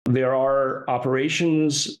there are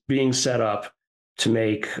operations being set up to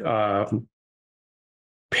make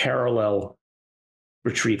parallel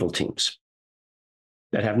retrieval teams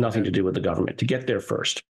that have nothing to do with the government, to get there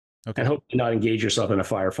first. Okay. And hopefully not engage yourself in a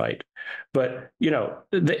firefight. But,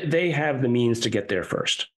 they have the means to get there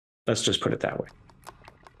first. Let's just put it that way.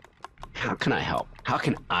 How can I help? How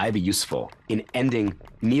can I be useful in ending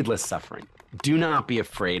needless suffering? Do not be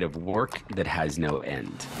afraid of work that has no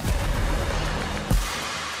end.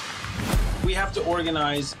 We have to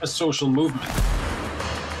organize a social movement.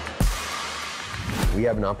 We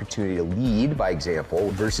have an opportunity to lead by example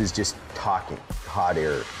versus just talking, hot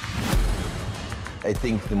air. I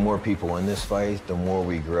think the more people in this fight, the more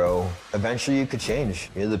we grow. Eventually it could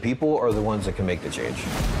change. The people are the ones that can make the change.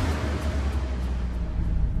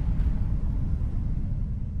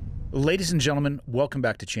 Ladies and gentlemen, welcome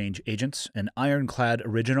back to Change Agents, an Ironclad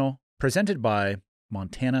original presented by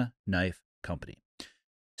Montana Knife Company.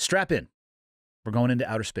 Strap in. We're going into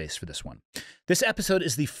outer space for this one. This episode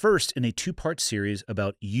is the first in a two-part series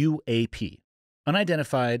about UAP,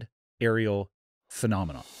 unidentified aerial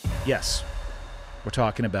phenomena. Yes, we're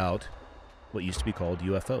talking about what used to be called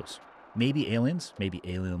UFOs. Maybe aliens, maybe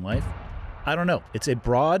alien life. I don't know. It's a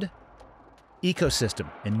broad ecosystem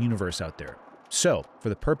and universe out there. So, for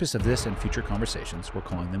the purpose of this and future conversations, we're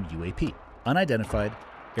calling them UAP, unidentified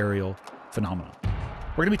aerial phenomena.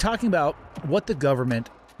 We're going to be talking about what the government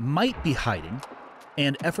might be hiding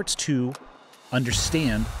and efforts to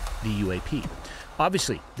understand the UAP.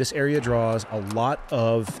 Obviously, this area draws a lot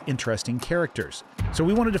of interesting characters. So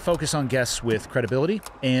we wanted to focus on guests with credibility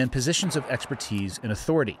and positions of expertise and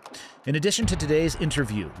authority. In addition to today's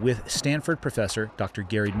interview with Stanford professor Dr.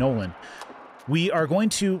 Garry Nolan, we are going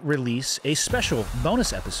to release a special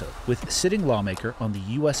bonus episode with sitting lawmaker on the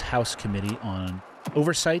U.S. House Committee on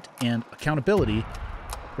Oversight and Accountability,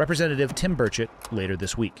 Representative Tim Burchett, later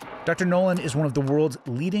this week. Dr. Nolan is one of the world's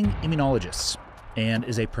leading immunologists and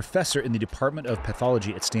is a professor in the Department of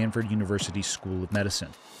Pathology at Stanford University School of Medicine.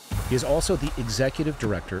 He is also the executive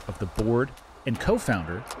director of the board and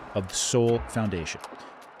co-founder of the Soul Foundation.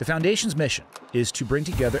 The foundation's mission is to bring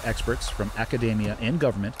together experts from academia and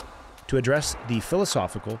government to address the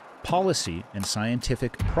philosophical, policy, and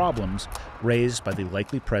scientific problems raised by the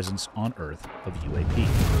likely presence on Earth of UAP.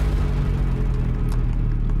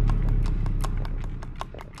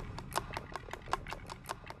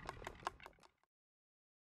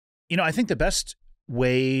 I think the best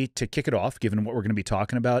way to kick it off, given what we're going to be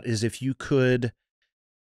talking about, is if you could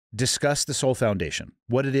discuss the Soul Foundation,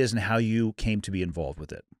 what it is and how you came to be involved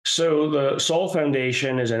with it. So the Soul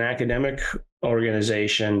Foundation is an academic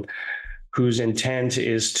organization whose intent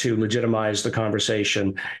is to legitimize the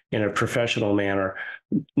conversation in a professional manner,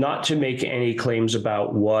 not to make any claims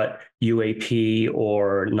about what UAP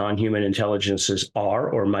or non-human intelligences are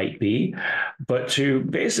or might be, but to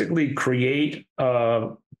basically create a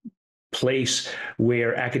place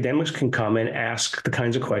where academics can come and ask the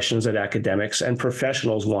kinds of questions that academics and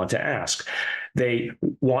professionals want to ask. They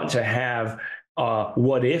want to have a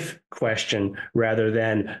what if question rather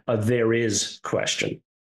than a there is question.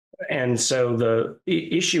 And so the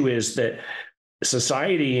issue is that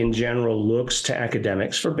society in general looks to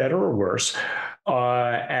academics, for better or worse,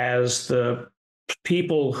 as the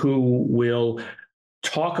people who will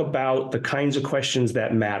talk about the kinds of questions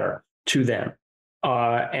that matter to them.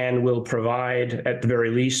 And will provide, at the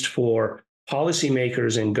very least, for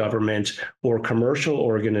policymakers in government or commercial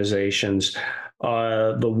organizations,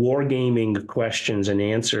 the wargaming questions and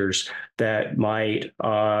answers that might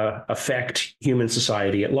affect human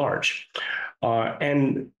society at large.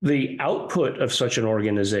 And the output of such an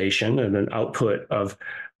organization and an output of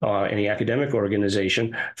any academic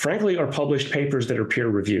organization, frankly, are published papers that are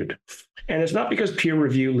peer-reviewed. And it's not because peer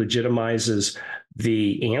review legitimizes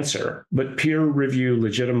the answer, but peer review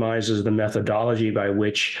legitimizes the methodology by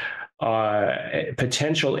which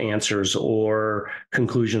potential answers or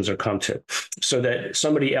conclusions are come to, so that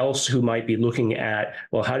somebody else who might be looking at,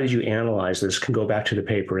 well, how did you analyze this, can go back to the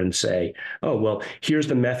paper and say, oh, well, here's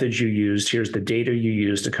the methods you used, here's the data you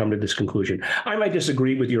used to come to this conclusion. I might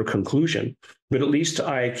disagree with your conclusion, but at least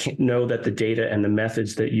I know that the data and the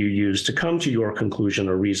methods that you use to come to your conclusion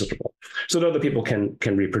are reasonable, so that other people can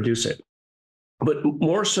reproduce it. But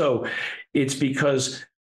more so, it's because,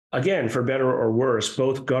 again, for better or worse,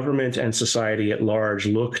 both government and society at large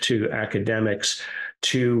look to academics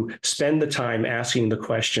to spend the time asking the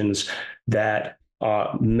questions that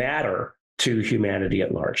matter to humanity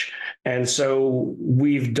at large. And so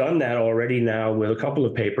we've done that already now with a couple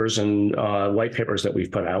of papers and white papers that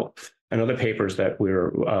we've put out. and other papers that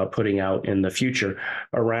we're putting out in the future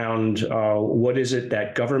around what is it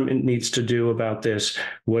that government needs to do about this?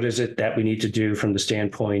 What is it that we need to do from the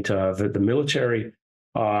standpoint of the military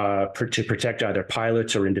to protect either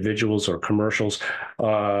pilots or individuals or commercials,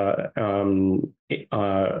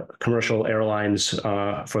 commercial airlines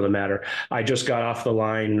for the matter. I just got off the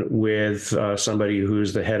line with somebody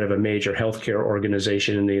who's the head of a major healthcare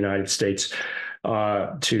organization in the United States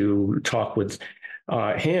to talk with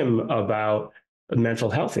him about mental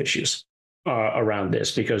health issues around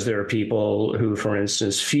this, because there are people who, for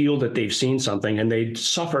instance, feel that they've seen something and they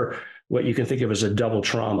suffer what you can think of as a double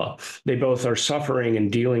trauma. They both are suffering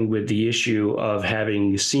and dealing with the issue of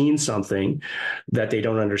having seen something that they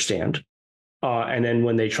don't understand. And then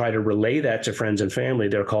when they try to relay that to friends and family,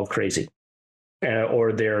 they're called crazy.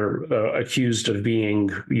 Or they're accused of being,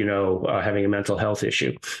 having a mental health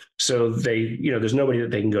issue. So there's nobody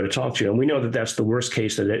that they can go to talk to. And we know that that's the worst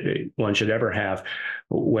case that one should ever have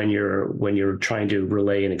when you're trying to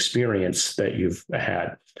relay an experience that you've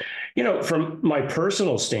had. From my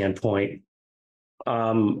personal standpoint,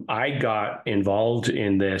 I got involved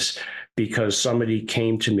in this because somebody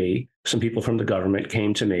came to me, some people from the government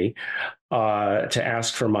came to me to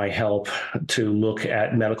ask for my help to look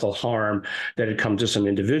at medical harm that had come to some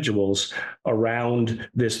individuals around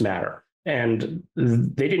this matter. And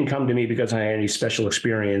they didn't come to me because I had any special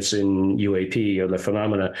experience in UAP or the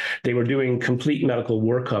phenomena. They were doing complete medical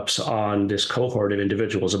workups on this cohort of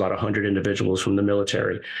individuals, about 100 individuals from the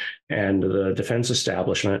military and the defense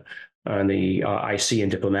establishment and the IC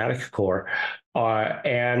and diplomatic corps.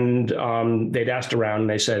 And they'd asked around and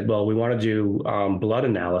they said, well, we want to do blood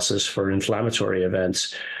analysis for inflammatory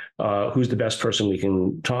events. Who's the best person we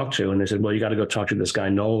can talk to? And they said, well, you got to go talk to this guy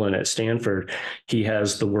Nolan at Stanford. He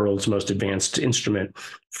has the world's most advanced instrument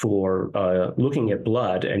for looking at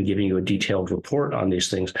blood and giving you a detailed report on these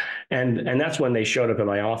things. And that's when they showed up in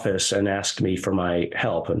my office and asked me for my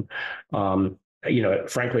help. And,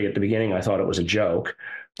 frankly, at the beginning, I thought it was a joke.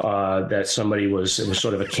 That it was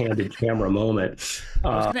sort of a candid camera moment.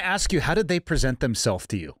 I was going to ask you, how did they present themselves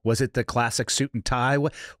to you? Was it the classic suit and tie?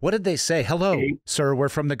 What did they say? Hello, sir, we're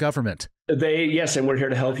from the government. Yes, and we're here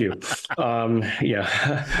to help you.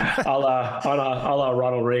 Yeah, a la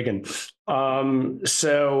Ronald Reagan. No,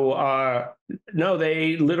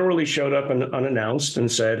 they literally showed up unannounced and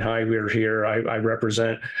said, hi, we're here. I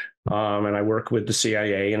represent, and I work with the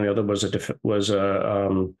CIA, and the other was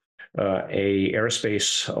a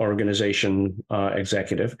aerospace organization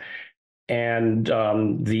executive. And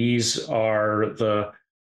these are the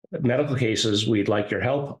medical cases we'd like your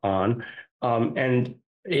help on. And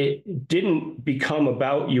it didn't become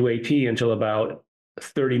about UAP until about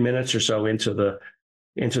 30 minutes or so into the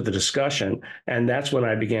discussion. And that's when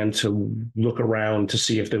I began to look around to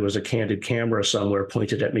see if there was a candid camera somewhere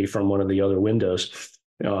pointed at me from one of the other windows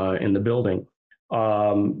in the building.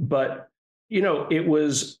 But, it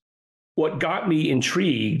was, what got me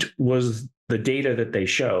intrigued was the data that they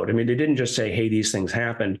showed. I mean, they didn't just say, hey, these things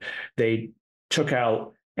happened. They took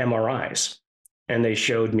out MRIs and they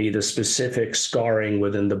showed me the specific scarring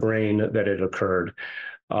within the brain that had occurred.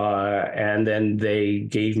 And then they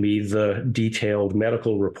gave me the detailed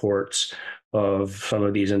medical reports of some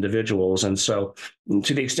of these individuals. And so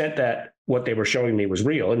to the extent that what they were showing me was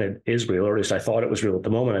real, and it is real, or at least I thought it was real at the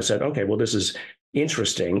moment, I said, okay, well, this is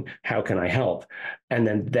interesting. How can I help? And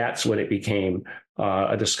then that's when it became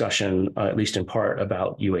a discussion, at least in part,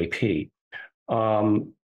 about UAP.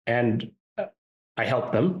 And I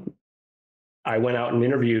helped them. I went out and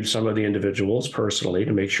interviewed some of the individuals personally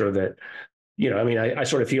to make sure that, I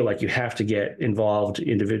sort of feel like you have to get involved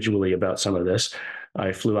individually about some of this.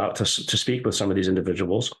 I flew out to speak with some of these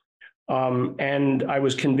individuals. And I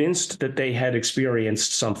was convinced that they had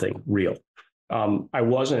experienced something real. I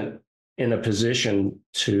wasn't in a position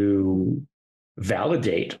to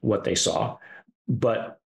validate what they saw,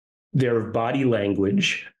 but their body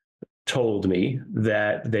language told me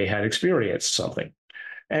that they had experienced something.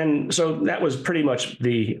 And so that was pretty much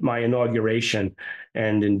my inauguration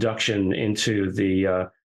and induction into the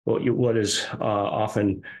what is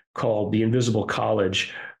often called the invisible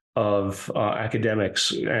college of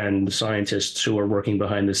academics and scientists who are working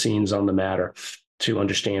behind the scenes on the matter to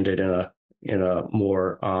understand it in a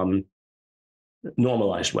more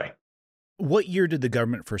normalized way. What year did the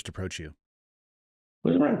government first approach you? It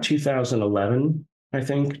was around 2011, I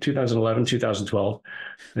think, 2011, 2012.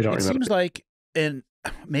 I don't remember. It seems like, and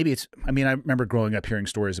maybe I remember growing up hearing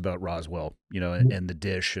stories about Roswell, and the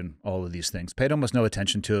dish and all of these things. Paid almost no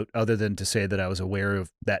attention to it other than to say that I was aware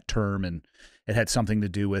of that term and it had something to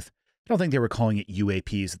do with, I don't think they were calling it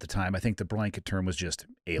UAPs at the time. I think the blanket term was just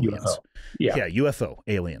aliens. UFO. Yeah, UFO,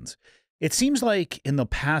 aliens. It seems like in the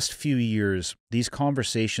past few years, these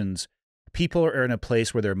conversations, people are in a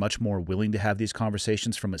place where they're much more willing to have these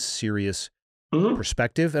conversations from a serious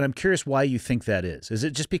perspective. And I'm curious why you think that is. Is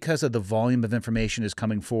it just because of the volume of information is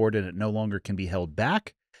coming forward and it no longer can be held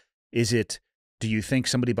back? Do you think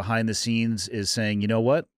somebody behind the scenes is saying, you know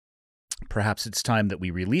what, perhaps it's time that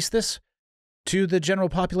we release this to the general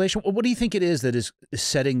population? What do you think it is that is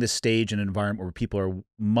setting the stage and environment where people are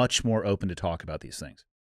much more open to talk about these things?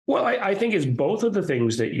 Well, I think it's both of the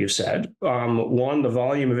things that you said. One, the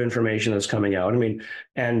volume of information that's coming out. I mean,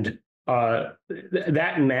 and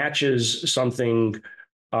that matches something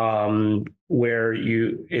where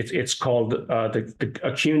it's called the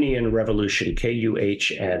Kuhnian Revolution,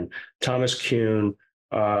 Kuhn. Thomas Kuhn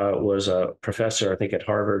was a professor, I think, at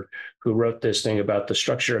Harvard, who wrote this thing about the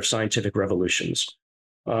structure of scientific revolutions,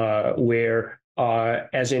 where,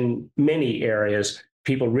 as in many areas,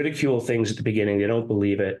 people ridicule things at the beginning. They don't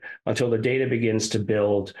believe it until the data begins to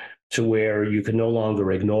build to where you can no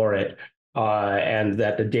longer ignore it. And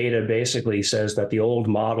that the data basically says that the old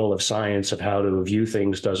model of science of how to view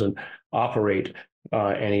things doesn't operate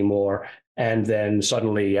anymore. And then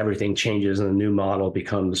suddenly everything changes and the new model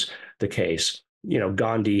becomes the case.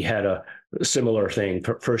 Gandhi had a similar thing.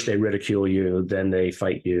 First they ridicule you, then they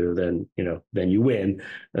fight you, then you win,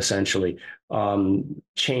 essentially.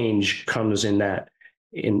 Change comes in that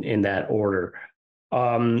order.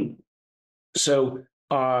 So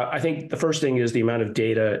I think the first thing is the amount of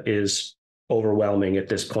data is overwhelming at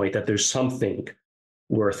this point, that there's something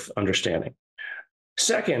worth understanding.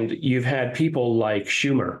 Second, you've had people like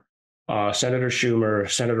Schumer, Senator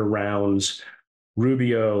Schumer, Senator Rounds,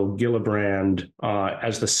 Rubio, Gillibrand,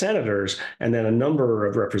 as the senators, and then a number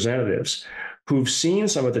of representatives who've seen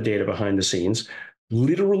some of the data behind the scenes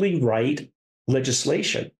literally write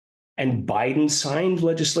legislation. And Biden signed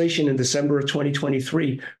legislation in December of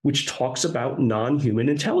 2023, which talks about non-human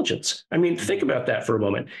intelligence. I mean, think about that for a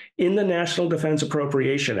moment. In the National Defense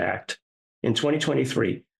Appropriation Act in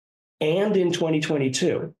 2023 and in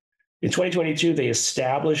 2022, they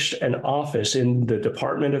established an office in the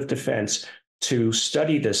Department of Defense to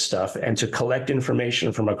study this stuff and to collect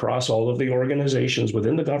information from across all of the organizations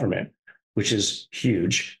within the government, which is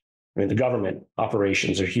huge. I mean, the government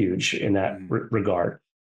operations are huge in that regard.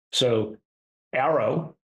 So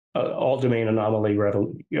ARROW, All Domain Anomaly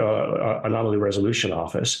Resolution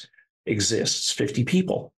Office, exists, 50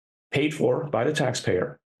 people, paid for by the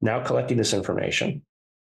taxpayer, now collecting this information.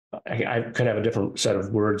 I could have a different set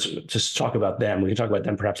of words to talk about them. We can talk about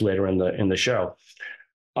them perhaps later in the show.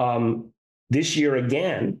 This year,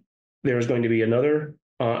 again, there's going to be another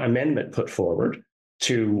amendment put forward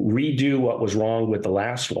to redo what was wrong with the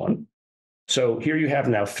last one. So here you have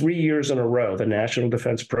now 3 years in a row, the National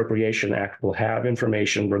Defense Appropriation Act will have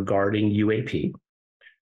information regarding UAP.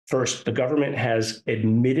 First, the government has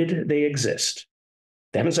admitted they exist.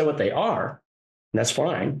 They haven't said what they are, and that's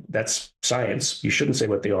fine. That's science. You shouldn't say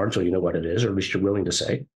what they are until you know what it is, or at least you're willing to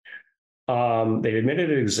say. They've admitted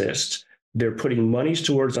it exists. They're putting monies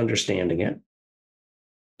towards understanding it.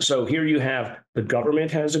 So here you have the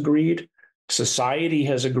government has agreed. Society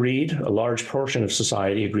has agreed. A large portion of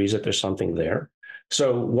society agrees that there's something there.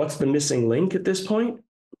 So what's the missing link at this point?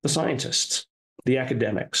 The scientists, the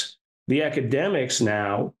academics. The academics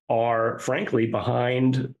now are, frankly,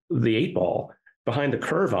 behind the eight ball, behind the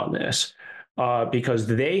curve on this, because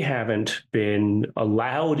they haven't been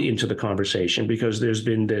allowed into the conversation because there's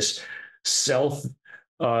been this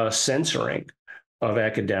self-censoring of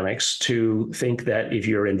academics to think that if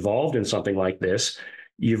you're involved in something like this,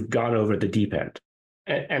 you've gone over the deep end.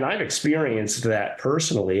 And I've experienced that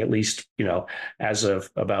personally, at least, as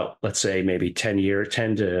of about, let's say, maybe 10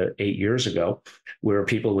 to 8 years ago, where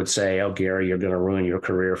people would say, oh, Garry, you're going to ruin your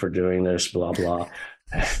career for doing this, blah, blah.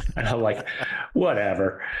 And I'm like,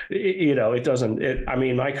 whatever, it doesn't,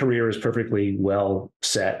 my career is perfectly well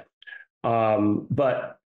set.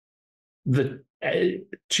 But to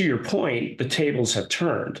your point, the tables have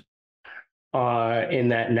turned. In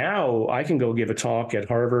that now I can go give a talk at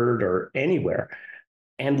Harvard or anywhere,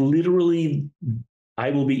 and literally I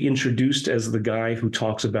will be introduced as the guy who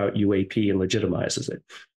talks about UAP and legitimizes it.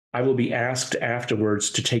 I will be asked afterwards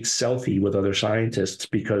to take selfie with other scientists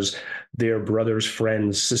because their brothers,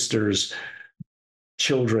 friends, sisters,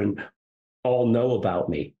 children all know about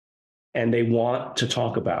me and they want to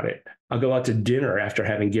talk about it. I'll go out to dinner after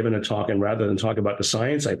having given a talk, and rather than talk about the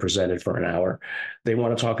science I presented for an hour, they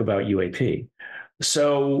want to talk about UAP.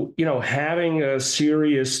 So, having a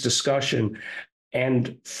serious discussion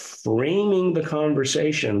and framing the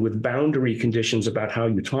conversation with boundary conditions about how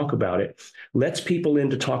you talk about it lets people in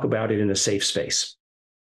to talk about it in a safe space.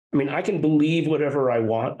 I mean, I can believe whatever I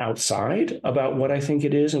want outside about what I think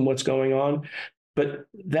it is and what's going on, but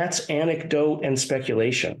that's anecdote and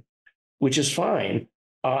speculation, which is fine.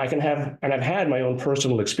 I can have, and I've had my own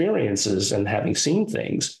personal experiences and having seen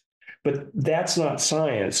things, but that's not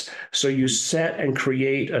science. So you set and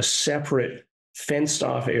create a separate fenced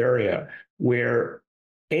off area where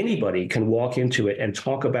anybody can walk into it and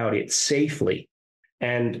talk about it safely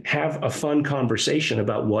and have a fun conversation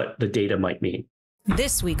about what the data might mean.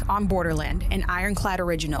 This week on Borderland, an Ironclad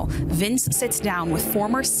original, Vince sits down with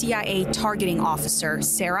former CIA targeting officer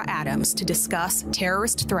Sarah Adams to discuss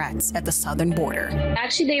terrorist threats at the southern border.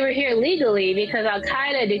 Actually, they were here legally because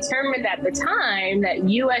Al-Qaeda determined at the time that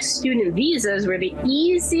U.S. student visas were the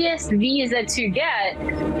easiest visa to get,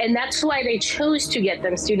 and that's why they chose to get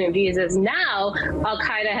them student visas. Now,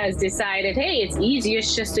 Al-Qaeda has decided, hey, it's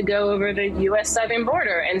easiest just to go over the U.S. southern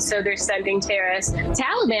border, and so they're sending terrorists.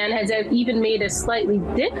 Taliban has even made a slightly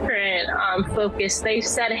different focus. They've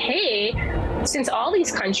said, hey, since all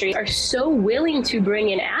these countries are so willing to bring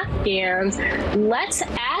in Afghans, let's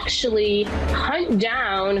actually hunt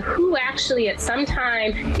down who actually at some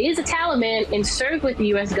time is a Taliban and served with the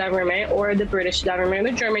U.S. government or the British government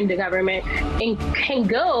or the German government and can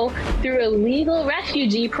go through a legal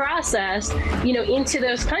refugee process, into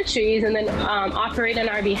those countries and then operate on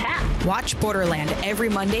our behalf. Watch Borderland every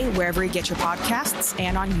Monday wherever you get your podcasts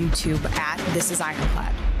and on YouTube at This Is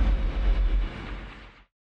Ironclad.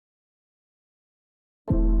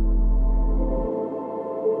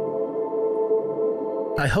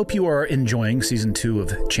 I hope you are enjoying season 2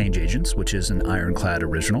 of Change Agents, which is an Ironclad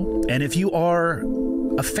original. And if you are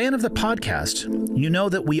a fan of the podcast, you know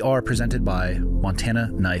that we are presented by Montana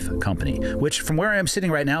Knife Company, which from where I am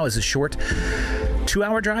sitting right now is a short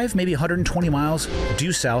 2-hour drive, maybe 120 miles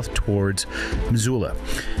due south towards Missoula.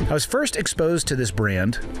 I was first exposed to this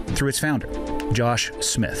brand through its founder, Josh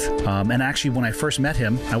Smith. And actually, when I first met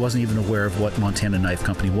him, I wasn't even aware of what Montana Knife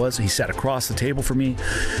Company was. He sat across the table from me.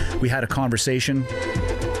 We had a conversation,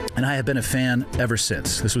 and I have been a fan ever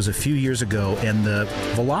since. This was a few years ago, and the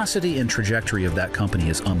velocity and trajectory of that company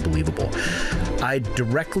is unbelievable. I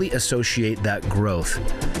directly associate that growth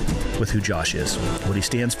with who Josh is, what he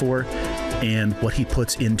stands for, and what he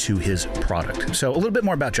puts into his product. So a little bit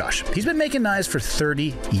more about Josh. He's been making knives for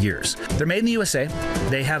 30 years. They're made in the USA.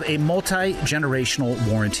 They have a multi-generational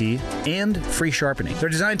warranty and free sharpening. They're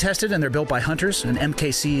design tested and they're built by hunters, and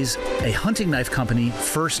MKC's a hunting knife company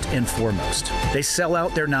first and foremost. They sell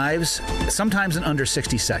out their knives sometimes in under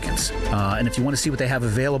 60 seconds. And if you want to see what they have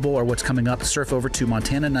available or what's coming up, surf over to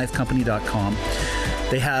montanaknifecompany.com.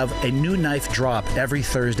 They have a new knife drop every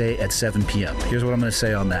Thursday at 7 p.m. Here's what I'm going to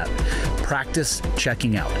say on that. Practice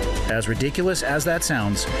checking out. As ridiculous as that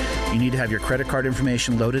sounds, you need to have your credit card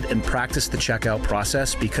information loaded and practice the checkout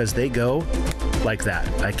process because they go like that.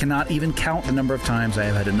 I cannot even count the number of times I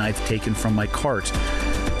have had a knife taken from my cart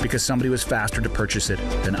because somebody was faster to purchase it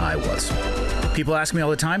than I was. People ask me all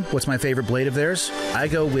the time, what's my favorite blade of theirs? I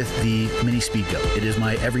go with the Mini Speedgo. It is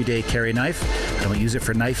my everyday carry knife. I don't use it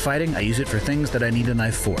for knife fighting. I use it for things that I need a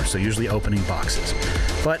knife for, so usually opening boxes.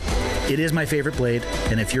 But it is my favorite blade,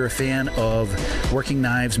 and if you're a fan of working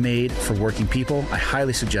knives made for working people, I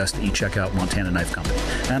highly suggest that you check out Montana Knife Company.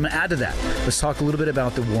 And I'm going to add to that, let's talk a little bit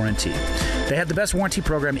about the warranty. They have the best warranty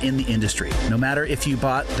program in the industry. No matter if you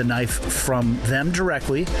bought the knife from them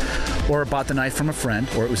directly, or bought the knife from a friend,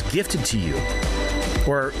 or it was gifted to you,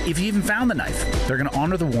 or if you even found the knife, they're going to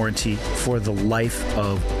honor the warranty for the life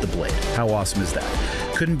of the blade. How awesome is that?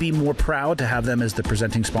 Couldn't be more proud to have them as the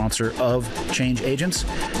presenting sponsor of Change Agents.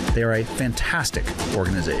 They are a fantastic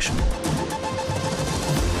organization.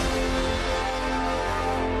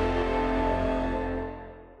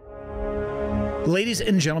 Ladies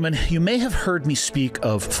and gentlemen, you may have heard me speak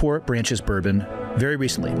of Four Branches Bourbon very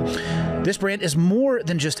recently. This brand is more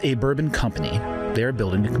than just a bourbon company. They are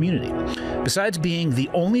building a community. Besides being the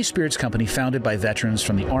only spirits company founded by veterans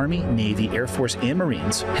from the Army, Navy, Air Force, and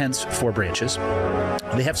Marines, hence Four Branches,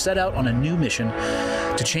 they have set out on a new mission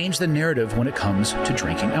to change the narrative when it comes to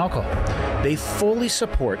drinking alcohol. They fully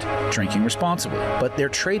support drinking responsibly, but their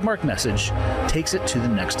trademark message takes it to the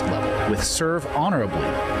next level with serve honorably,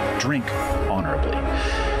 drink honorably.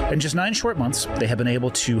 In just 9 short months, they have been able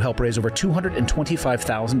to help raise over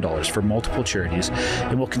 $225,000 for multiple charities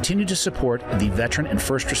and will continue to support the veteran and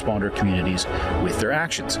first responder communities with their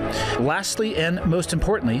actions. Lastly, and most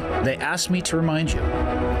importantly, they asked me to remind you,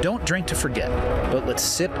 don't drink to forget, but let's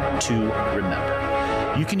sip to remember.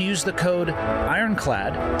 You can use the code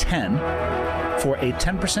IRONCLAD10 for a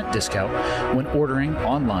 10% discount when ordering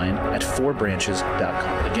online at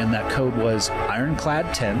 4branches.com. Again, that code was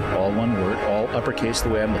IRONCLAD10, all one word, all uppercase the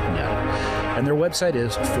way I'm looking at it. And their website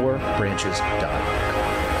is 4branches.com.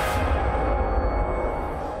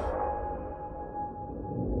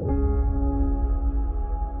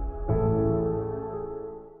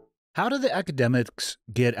 How do the academics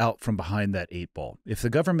get out from behind that 8 ball? If the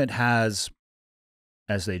government has,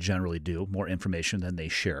 as they generally do, more information than they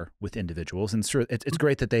share with individuals, and it's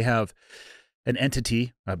great that they have an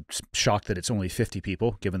entity. I'm shocked that it's only 50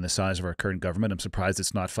 people, given the size of our current government. I'm surprised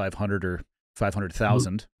it's not 500 or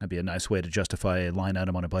 500,000. That'd be a nice way to justify a line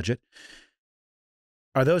item on a budget.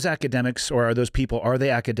 Are those academics, or are those people, are they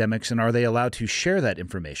academics, and are they allowed to share that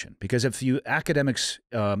information? Because if you academics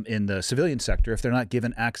in the civilian sector, if they're not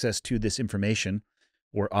given access to this information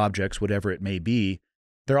or objects, whatever it may be,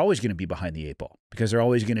 they're always going to be behind the 8 ball, because they're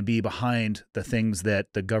always going to be behind the things that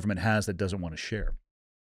the government has that doesn't want to share.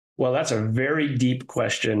 Well, that's a very deep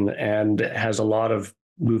question and has a lot of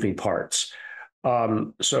moving parts.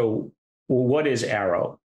 So what is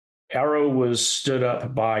ARROW? ARROW was stood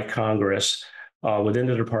up by Congress within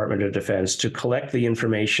the Department of Defense to collect the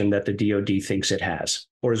information that the DoD thinks it has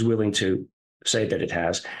or is willing to say that it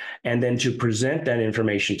has, and then to present that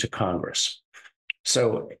information to Congress.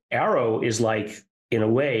 So ARROW is like, in a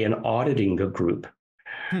way, an auditing group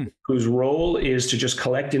whose role is to just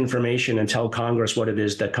collect information and tell Congress what it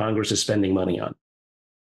is that Congress is spending money on.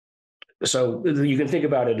 So you can think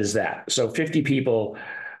about it as that. So 50 people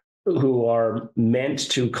who are meant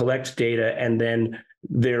to collect data, and then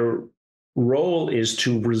their role is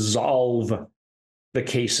to resolve the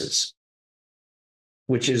cases,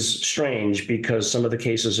 which is strange because some of the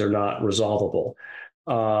cases are not resolvable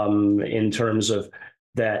in terms of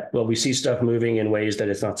that. Well, we see stuff moving in ways that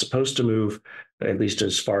it's not supposed to move, at least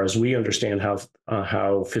as far as we understand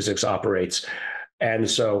how physics operates. And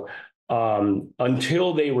so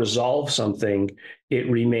until they resolve something, it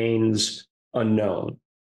remains unknown.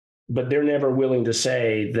 But they're never willing to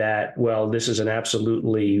say that, well, this is an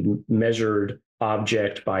absolutely measured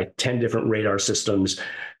object by 10 different radar systems.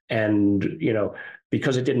 And, you know,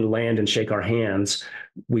 because it didn't land and shake our hands,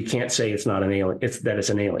 we can't say it's not an alien, it's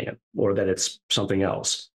an alien or that it's something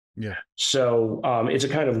else. Yeah. So it's a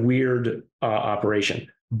kind of weird operation.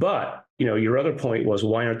 But, you know, your other point was,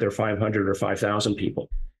 why aren't there 500 or 5,000 people?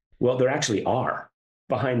 Well, there actually are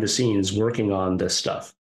behind the scenes working on this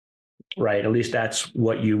stuff. Right. At least that's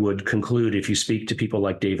what you would conclude if you speak to people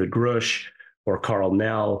like David Grush or Carl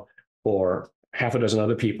Nell or half a dozen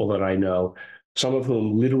other people that I know, some of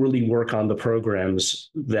whom literally work on the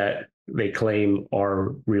programs that they claim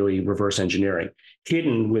are really reverse engineering,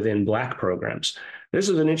 hidden within black programs. This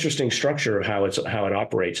is an interesting structure of how it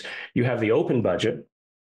operates. You have the open budget,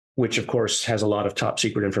 which of course has a lot of top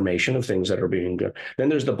secret information of things that are being done. Then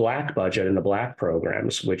there's the black budget and the black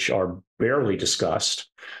programs, which are barely discussed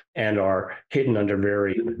and are hidden under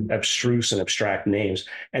very abstruse and abstract names.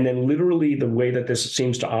 And then literally the way that this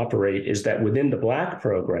seems to operate is that within the black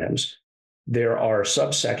programs, there are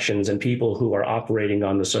subsections and people who are operating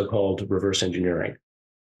on the so-called reverse engineering,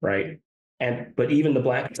 right? But even the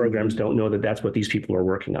black programs don't know that that's what these people are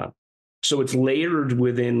working on. So it's layered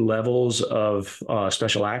within levels of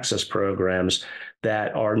special access programs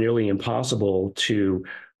that are nearly impossible to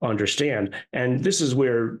understand. And this is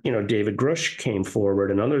where, you know, David Grush came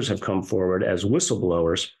forward and others have come forward as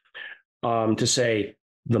whistleblowers to say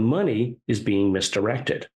the money is being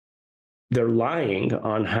misdirected. They're lying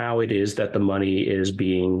on how it is that the money is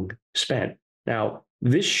being spent. Now,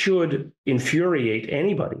 this should infuriate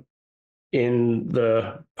anybody in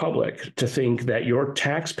the public to think that your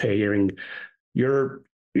taxpaying, your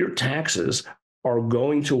taxes are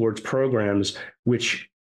going towards programs which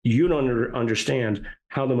you don't understand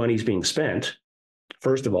how the money's being spent.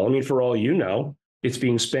 First of all, I mean, for all you know, it's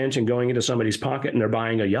being spent and going into somebody's pocket and they're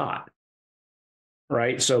buying a yacht,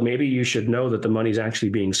 right? So maybe you should know that the money's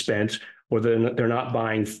actually being spent, or they're not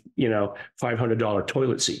buying, you know, $500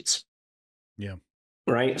 toilet seats. Yeah.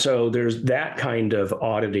 Right. So there's that kind of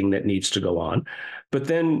auditing that needs to go on. But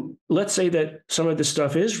then let's say that some of this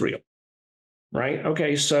stuff is real, right?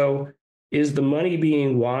 Okay, so is the money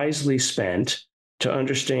being wisely spent to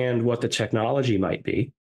understand what the technology might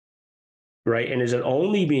be, right? And is it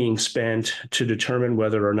only being spent to determine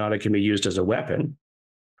whether or not it can be used as a weapon?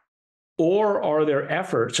 Or are there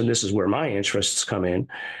efforts, and this is where my interests come in,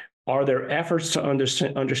 are there efforts to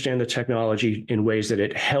understand the technology in ways that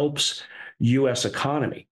it helps U.S.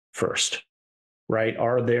 economy first, right?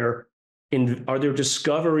 Are there are there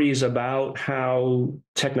discoveries about how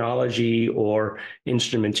technology or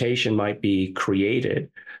instrumentation might be created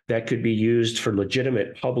that could be used for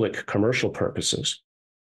legitimate public commercial purposes,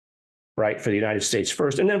 right? For the United States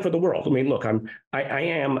first, and then for the world. I mean, look, I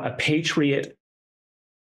am a patriot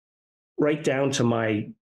right down to my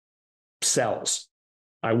cells.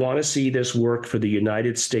 I want to see this work for the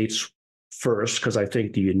United States first, because I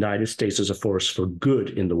think the United States is a force for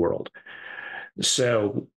good in the world.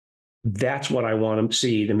 So that's what I want to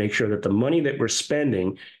see, to make sure that the money that we're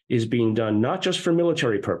spending is being done not just for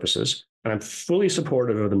military purposes. And I'm fully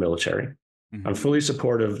supportive of the military. Mm-hmm. I'm fully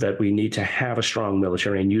supportive that we need to have a strong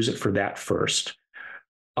military and use it for that first.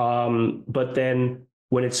 But then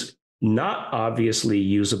when it's not obviously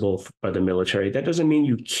usable by the military, that doesn't mean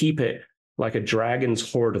you keep it like a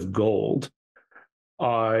dragon's hoard of gold.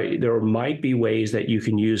 There might be ways that you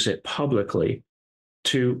can use it publicly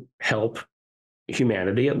to help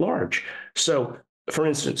humanity at large. So, for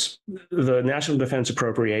instance, the National Defense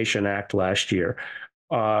Appropriation Act last year,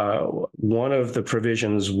 one of the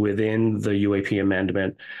provisions within the UAP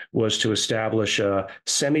amendment was to establish a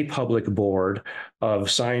semi-public board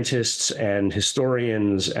of scientists and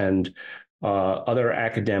historians and other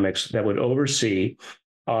academics that would oversee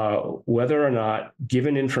whether or not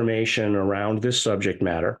given information around this subject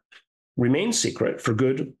matter remains secret for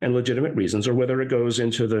good and legitimate reasons, or whether it goes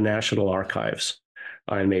into the National Archives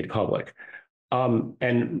and made public.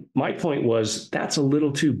 And my point was, that's a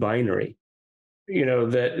little too binary. You know,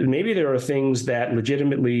 that maybe there are things that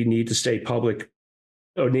legitimately need to stay public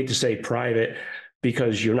or need to stay private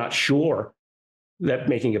because you're not sure that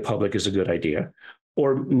making it public is a good idea.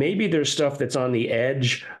 Or maybe there's stuff that's on the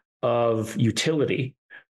edge of utility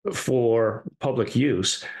for public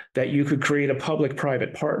use that you could create a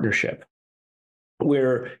public-private partnership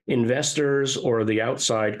where investors or the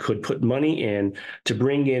outside could put money in to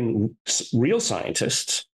bring in real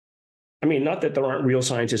scientists. I mean, not that there aren't real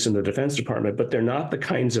scientists in the Defense Department, but they're not the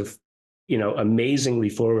kinds of, you know, amazingly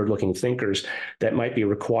forward-looking thinkers that might be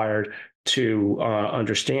required to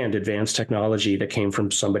understand advanced technology that came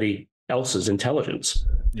from somebody else's intelligence.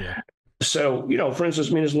 Yeah. So, you know, for instance,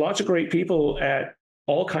 I mean, there's lots of great people at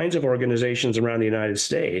all kinds of organizations around the United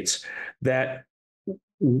States that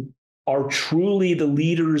are truly the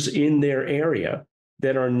leaders in their area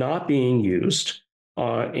that are not being used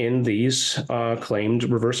in these claimed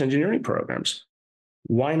reverse engineering programs.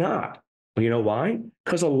 Why not? You know why?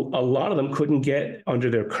 Because a lot of them couldn't get, under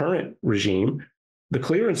their current regime, the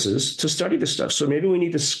clearances to study this stuff. So maybe we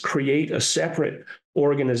need to create a separate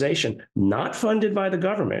organization, not funded by the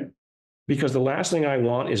government, because the last thing I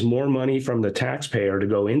want is more money from the taxpayer to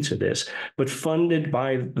go into this, but funded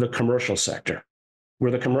by the commercial sector,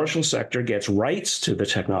 where the commercial sector gets rights to the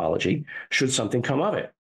technology should something come of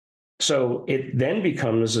it. So it then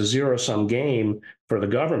becomes a zero-sum game for the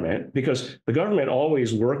government, because the government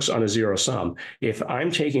always works on a zero sum. If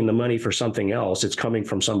I'm taking the money for something else, it's coming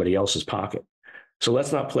from somebody else's pocket. So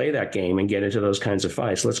let's not play that game and get into those kinds of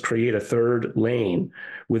fights. Let's create a third lane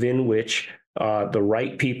within which the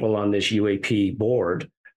right people on this UAP board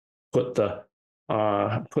put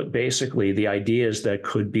basically the ideas that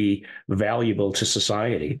could be valuable to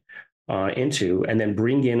society into, and then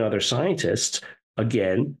bring in other scientists,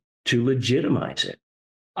 again, to legitimize it.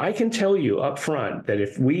 I can tell you up front that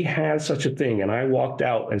if we had such a thing and I walked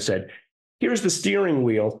out and said, here's the steering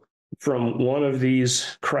wheel from one of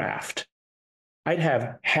these craft, I'd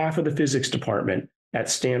have half of the physics department at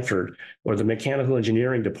Stanford, or the mechanical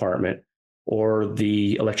engineering department, or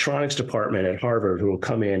the electronics department at Harvard who will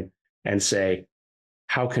come in and say,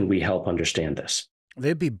 how can we help understand this?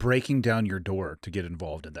 They'd be breaking down your door to get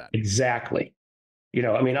involved in that. Exactly. You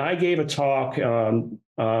know, I mean, I gave a talk in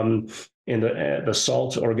the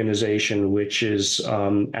SALT organization, which is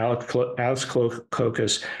Alex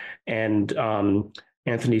Kokas and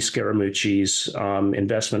Anthony Scaramucci's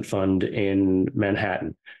investment fund in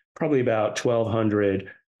Manhattan. Probably about 1,200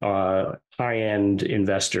 high-end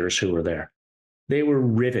investors who were there. They were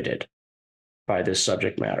riveted by this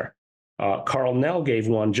subject matter. Carl Nell gave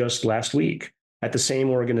one just last week at the same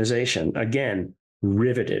organization, again,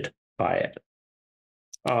 riveted by it.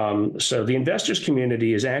 So the investors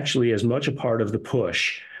community is actually as much a part of the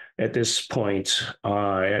push at this point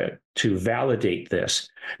to validate this.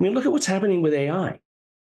 I mean, look at what's happening with AI,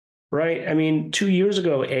 right? I mean, 2 years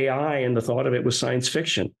ago, AI and the thought of it was science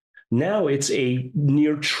fiction. Now it's a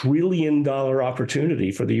near $1 trillion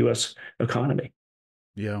opportunity for the U.S. economy.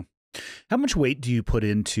 Yeah. How much weight do you put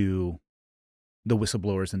into the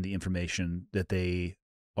whistleblowers and the information that they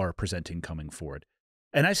are presenting coming forward?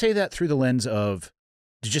 And I say that through the lens of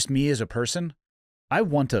just me as a person. I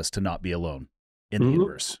want us to not be alone in the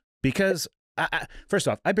universe. Because first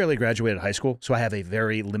off, I barely graduated high school, so I have a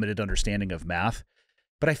very limited understanding of math.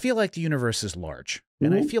 But I feel like the universe is large.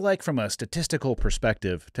 And I feel like from a statistical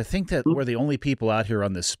perspective, to think that we're the only people out here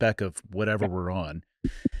on this speck of whatever we're on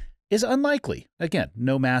is unlikely. Again,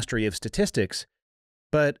 no mastery of statistics,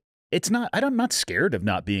 but it's not, I'm not scared of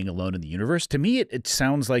not being alone in the universe. To me, it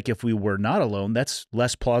sounds like if we were not alone, that's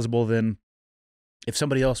less plausible than if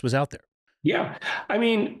somebody else was out there. Yeah. I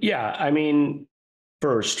mean,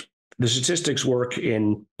 first, the statistics work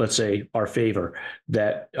in, let's say, our favor,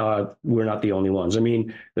 that we're not the only ones. I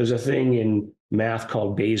mean, there's a thing in math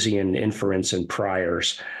called Bayesian inference and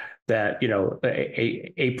priors that,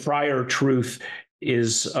 a prior truth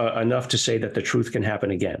is enough to say that the truth can happen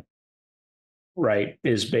again, right?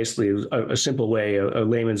 Is basically a simple way, a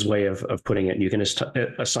layman's way of putting it. You can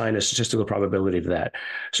assign a statistical probability to that.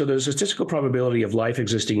 So the statistical probability of life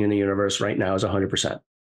existing in the universe right now is 100%.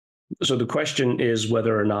 So the question is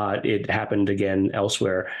whether or not it happened again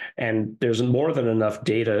elsewhere. And there's more than enough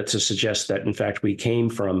data to suggest that, in fact, we came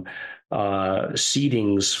from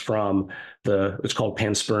seedings from it's called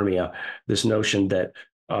panspermia, this notion that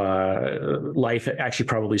life actually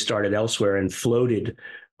probably started elsewhere and floated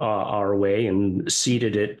our way and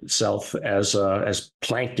seeded itself as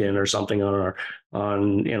plankton or something in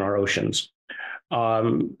our oceans.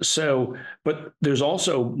 But there's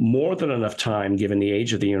also more than enough time, given the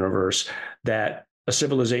age of the universe, that a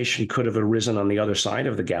civilization could have arisen on the other side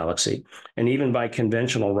of the galaxy, and even by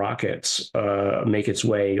conventional rockets, make its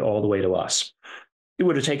way all the way to us. It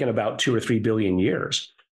would have taken about 2 or 3 billion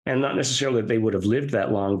years, and not necessarily that they would have lived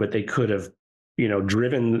that long, but they could have,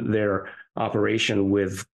 driven their operation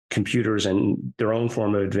with computers and their own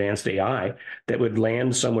form of advanced AI that would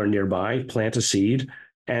land somewhere nearby, plant a seed,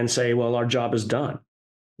 and say, well, our job is done.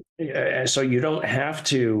 So you don't have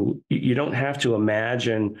to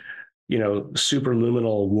imagine,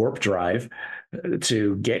 superluminal warp drive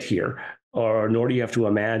to get here, nor do you have to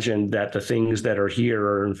imagine that the things that are here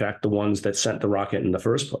are in fact the ones that sent the rocket in the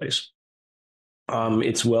first place.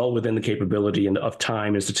 It's well within the capability of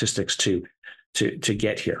time and statistics to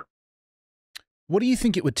get here. What do you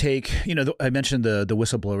think it would take? I mentioned the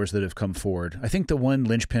whistleblowers that have come forward. I think the one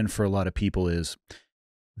linchpin for a lot of people is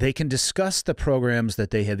they can discuss the programs that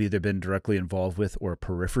they have either been directly involved with or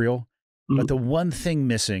peripheral. But the one thing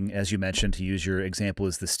missing, as you mentioned, to use your example,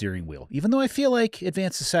 is the steering wheel. Even though I feel like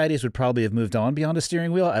advanced societies would probably have moved on beyond a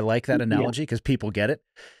steering wheel, I like that analogy because people get it.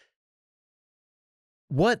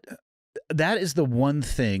 That is the one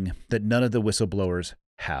thing that none of the whistleblowers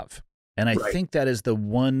have. And I think that is the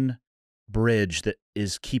one bridge that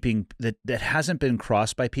is keeping that hasn't been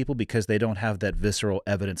crossed by people because they don't have that visceral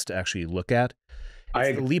evidence to actually look at.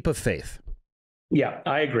 It's the leap of faith. Yeah,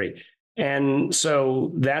 I agree. And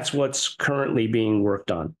so that's what's currently being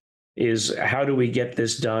worked on, is how do we get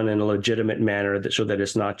this done in a legitimate manner so that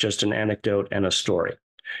it's not just an anecdote and a story.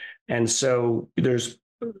 And so there's,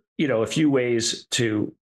 a few ways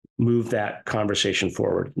to move that conversation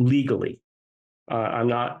forward legally. I'm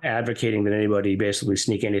not advocating that anybody basically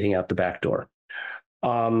sneak anything out the back door.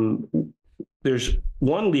 There's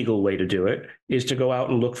one legal way to do it is to go out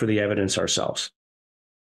and look for the evidence ourselves.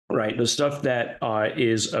 Right. The stuff that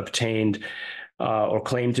is obtained or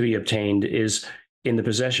claimed to be obtained is in the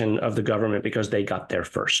possession of the government because they got there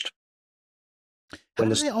first. How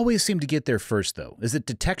do they always seem to get there first, though? Is it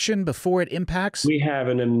detection before it impacts? We have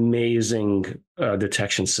an amazing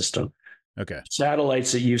detection system. Okay.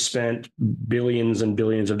 Satellites that you've spent billions and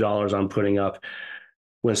billions of dollars on putting up.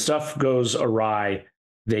 When stuff goes awry,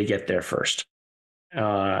 they get there first.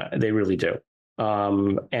 They really do.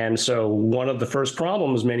 And so one of the first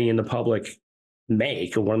problems many in the public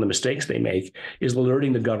make, or one of the mistakes they make, is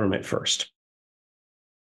alerting the government first.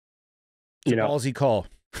 Ballsy call.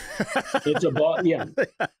 It's a ball. Yeah.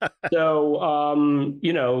 So,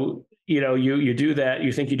 you do that,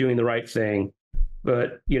 you think you're doing the right thing,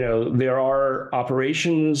 but, there are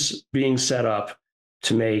operations being set up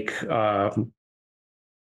to make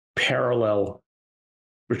parallel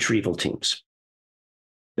retrieval teams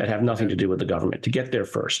that have nothing to do with the government to get there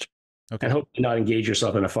first. Okay. And hopefully not engage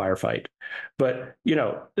yourself in a firefight. But,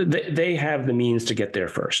 they have the means to get there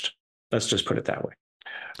first. Let's just put it that way.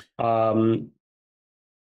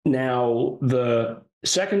 Now, the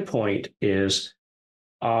second point is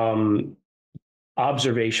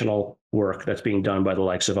observational work that's being done by the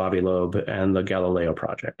likes of Avi Loeb and the Galileo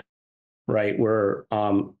Project, right? Where,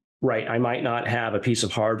 I might not have a piece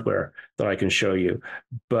of hardware that I can show you,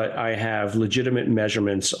 but I have legitimate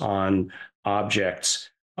measurements on objects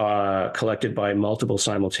collected by multiple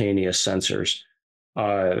simultaneous sensors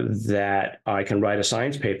that I can write a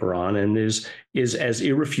science paper on, and is as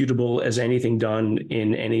irrefutable as anything done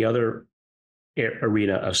in any other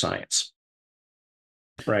arena of science.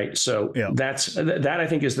 Right. So that I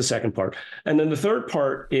think is the second part. And then the third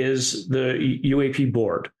part is the UAP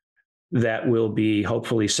board that will be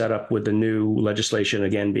hopefully set up with the new legislation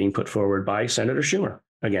again being put forward by Senator Schumer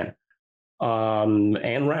again,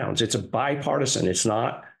 and Rounds. It's a bipartisan. It's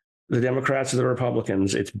not the Democrats or the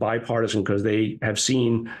Republicans. It's bipartisan because they have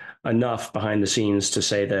seen enough behind the scenes to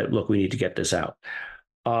say that, look, we need to get this out.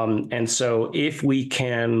 And so if we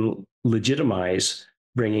can legitimize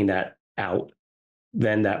bringing that out,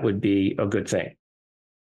 then that would be a good thing.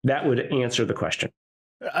 That would answer the question.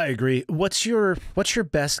 I agree. What's your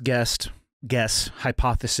best guess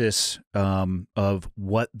hypothesis of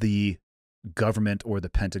what the government or the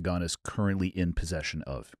Pentagon is currently in possession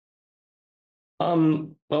of?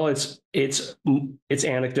 Well, it's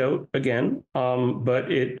anecdote again, but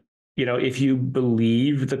if you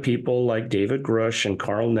believe the people like David Grush and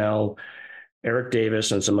Carl Nell, Eric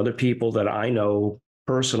Davis, and some other people that I know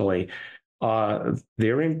personally,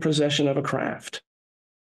 they're in possession of a craft,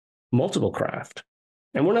 multiple craft,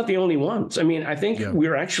 and we're not the only ones. I mean, I think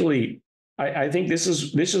we're actually. I think this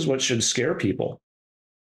is what should scare people.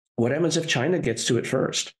 What happens if China gets to it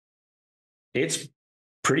first? It's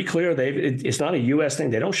pretty clear it's not a U.S. thing.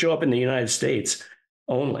 They don't show up in the United States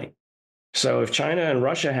only. So if China and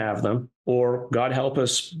Russia have them, or God help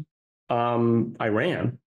us,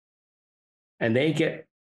 Iran, and they get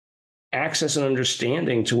access and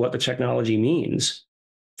understanding to what the technology means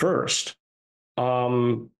first,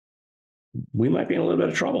 we might be in a little bit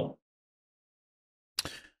of trouble.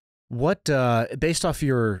 What, based off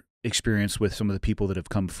your experience with some of the people that have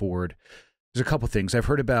come forward, there's a couple things. I've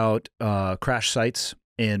heard about crash sites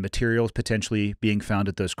and materials potentially being found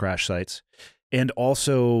at those crash sites, and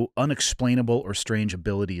also unexplainable or strange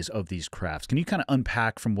abilities of these crafts. Can you kind of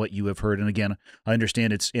unpack from what you have heard? And again, I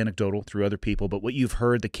understand it's anecdotal through other people, but what you've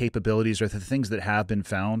heard, the capabilities or the things that have been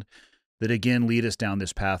found that again lead us down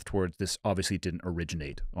this path towards this obviously didn't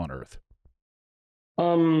originate on Earth.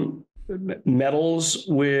 Metals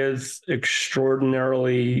with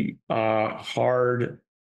extraordinarily hard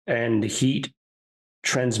and heat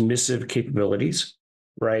transmissive capabilities,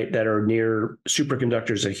 right, that are near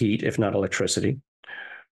superconductors of heat, if not electricity.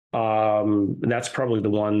 That's probably the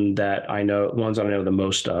ones that I know the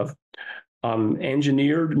most of.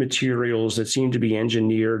 Engineered materials that seem to be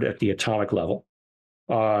engineered at the atomic level,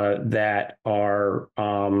 that are,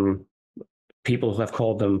 people have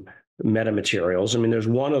called them metamaterials. I mean, there's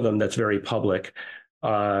one of them that's very public,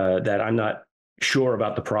 that I'm not sure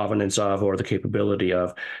about the provenance of or the capability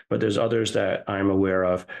of, but there's others that I'm aware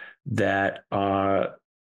of that,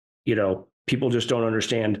 people just don't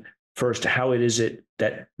understand first, how it is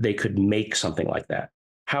that they could make something like that?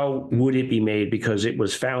 How would it be made? Because it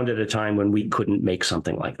was found at a time when we couldn't make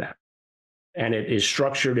something like that. And it is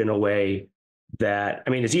structured in a way that, I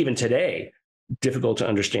mean, it's even today difficult to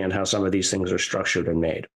understand how some of these things are structured and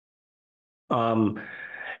made.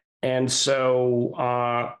 And so,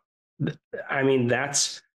 I mean,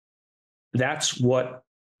 that's what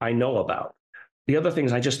I know about. The other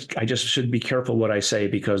things, I just should be careful what I say,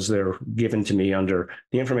 because they're given to me the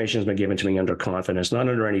information has been given to me under confidence, not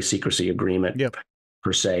under any secrecy agreement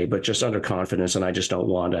per se, but just under confidence. And I just don't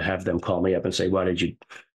want to have them call me up and say, why did you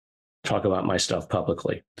talk about my stuff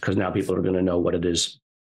publicly? Because now people are going to know what it is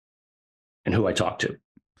and who I talk to.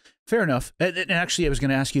 Fair enough. And actually, I was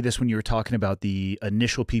going to ask you this when you were talking about the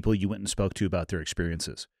initial people you went and spoke to about their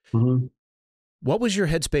experiences. Mm-hmm. What was your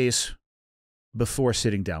headspace before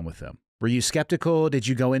sitting down with them? Were you skeptical? Did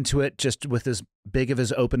you go into it just with as big of an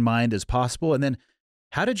open mind as possible? And then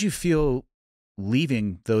how did you feel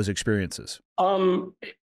leaving those experiences?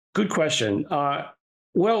 Good question.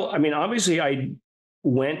 Well, I mean, obviously I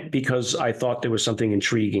went because I thought there was something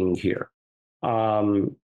intriguing here.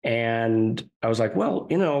 And I was like, well,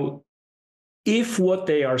 if what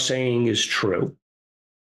they are saying is true,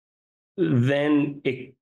 then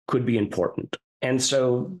it could be important. And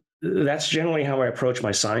so that's generally how I approach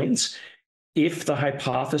my science. If the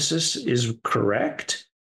hypothesis is correct,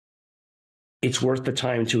 it's worth the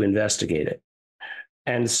time to investigate it.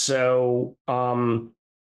 And so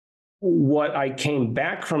what I came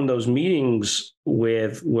back from those meetings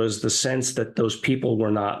with was the sense that those people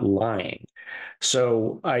were not lying.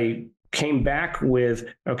 So I came back with,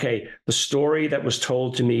 okay, the story that was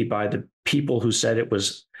told to me by the people who said it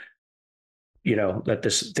was, that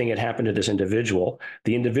this thing had happened to this individual,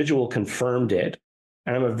 the individual confirmed it.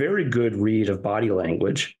 And I'm a very good read of body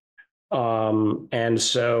language. And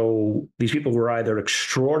so these people were either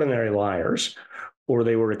extraordinary liars, or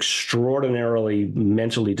they were extraordinarily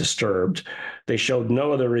mentally disturbed. They showed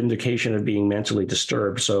no other indication of being mentally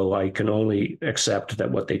disturbed, so I can only accept that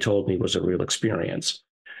what they told me was a real experience.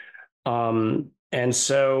 And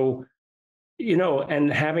so,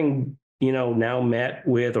 and having, now met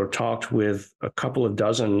with or talked with a couple of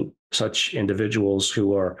dozen such individuals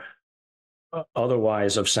who are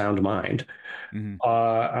otherwise of sound mind,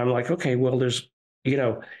 I'm like, okay, well, there's,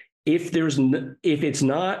 if it's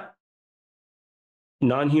not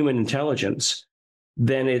non-human intelligence,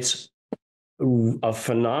 then it's a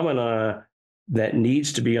phenomena that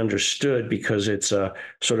needs to be understood because it's a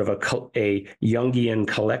sort of a Jungian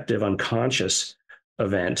collective unconscious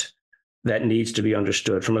event that needs to be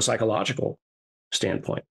understood from a psychological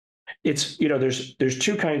standpoint. It's, there's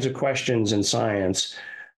two kinds of questions in science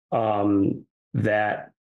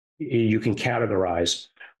that you can categorize.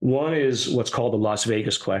 One is what's called the Las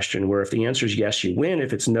Vegas question, where if the answer is yes, you win.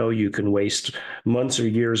 If it's no, you can waste months or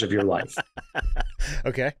years of your life.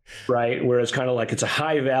 Okay. Right. Where it's kind of like it's a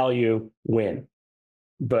high value win.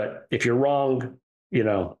 But if you're wrong,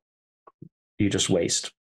 you just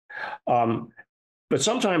waste. But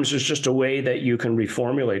sometimes there's just a way that you can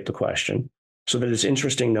reformulate the question so that it's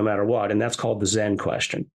interesting no matter what. And that's called the Zen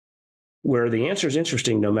question, where the answer is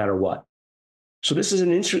interesting no matter what. So this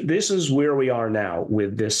is where we are now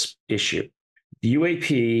with this issue. The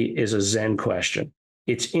UAP is a Zen question.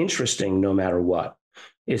 It's interesting no matter what.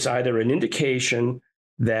 It's either an indication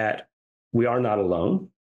that we are not alone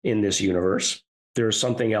in this universe. There's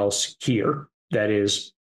something else here that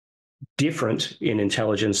is different in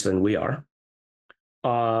intelligence than we are,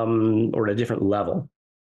 or at a different level.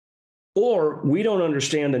 Or we don't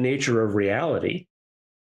understand the nature of reality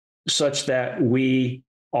such that we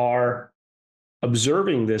are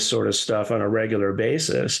observing this sort of stuff on a regular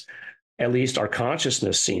basis. At least our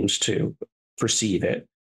consciousness seems to perceive it.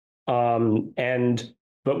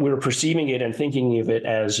 But we're perceiving it and thinking of it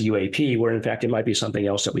as UAP, where in fact it might be something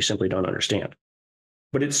else that we simply don't understand.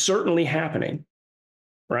 But it's certainly happening,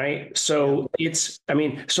 right? So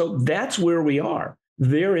so that's where we are.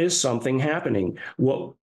 There is something happening.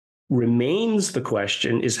 What remains the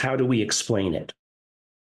question is, how do we explain it?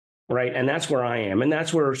 Right. And that's where I am. And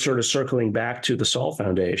that's where, sort of circling back to the Saul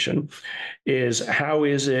Foundation, is how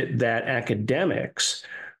is it that academics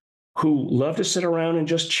who love to sit around and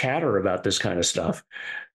just chatter about this kind of stuff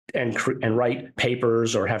and write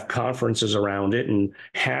papers or have conferences around it and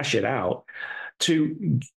hash it out,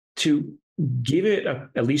 to give it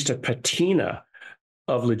at least a patina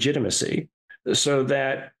of legitimacy so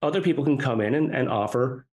that other people can come in and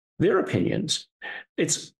offer their opinions.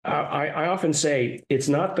 It's I often say it's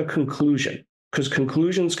not the conclusion, because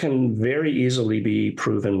conclusions can very easily be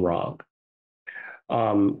proven wrong.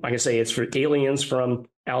 I can say it's for aliens from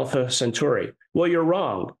Alpha Centauri. Well, you're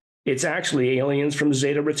wrong. It's actually aliens from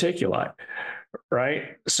Zeta Reticuli,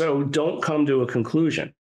 right? So don't come to a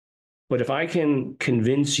conclusion. But if I can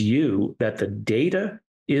convince you that the data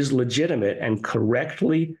is legitimate and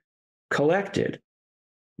correctly collected,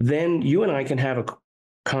 then you and I can have a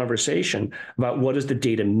conversation about what does the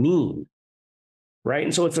data mean, right?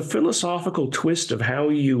 And so it's a philosophical twist of how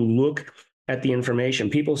you look at the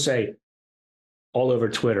information. People say all over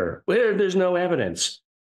Twitter, well, there's no evidence.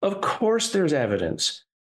 Of course there's evidence,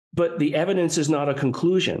 but the evidence is not a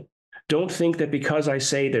conclusion. Don't think that because I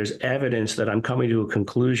say there's evidence that I'm coming to a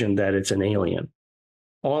conclusion that it's an alien.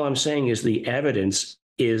 All I'm saying is the evidence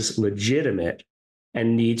is legitimate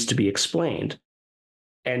and needs to be explained.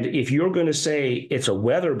 And if you're going to say it's a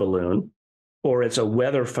weather balloon, or it's a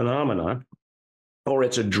weather phenomenon, or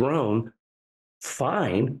it's a drone,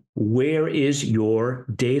 fine. Where is your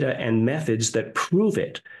data and methods that prove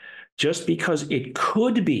it? Just because it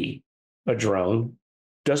could be a drone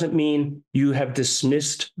doesn't mean you have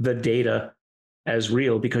dismissed the data as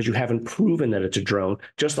real because you haven't proven that it's a drone,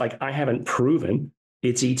 just like I haven't proven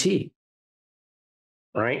it's ET.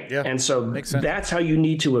 Right? Yeah, and so that's how you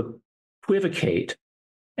need to equivocate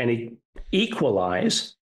and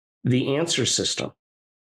equalize the answer system.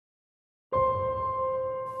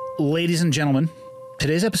 Ladies and gentlemen,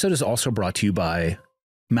 today's episode is also brought to you by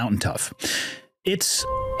MTNTOUGH. It's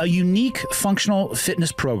a unique functional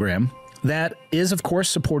fitness program that is, of course,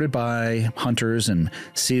 supported by hunters and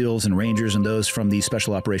SEALs and Rangers and those from the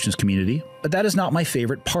special operations community. But that is not my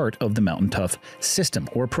favorite part of the MTNTOUGH system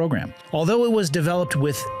or program. Although it was developed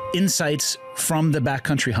with insights from the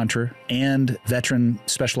backcountry hunter and veteran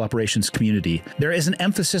special operations community, there is an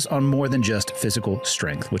emphasis on more than just physical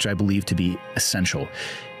strength, which I believe to be essential.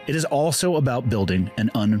 It is also about building an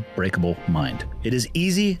unbreakable mind. It is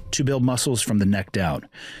easy to build muscles from the neck down.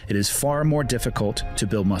 It is far more difficult to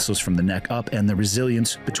build muscles from the neck up and the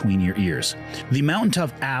resilience between your ears. The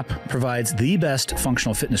MTNTOUGH app provides the best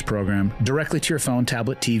functional fitness program directly to your phone,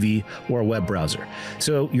 tablet, TV, or a web browser.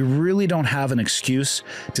 So you really don't have an excuse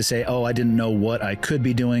to say, oh, I didn't know what I could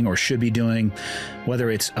be doing or should be doing, whether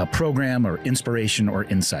it's a program or inspiration or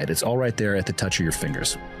insight. It's all right there at the touch of your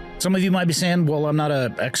fingers. Some of you might be saying, well, I'm not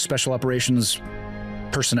a ex-special operations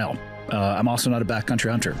personnel. I'm also not a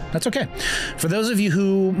backcountry hunter. That's okay. For those of you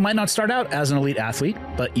who might not start out as an elite athlete,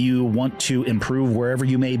 but you want to improve wherever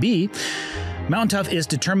you may be, MTNTOUGH is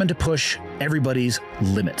determined to push everybody's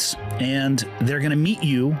limits. And they're going to meet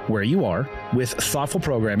you where you are with thoughtful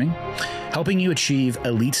programming, helping you achieve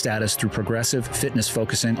elite status through progressive fitness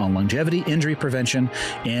focusing on longevity, injury prevention,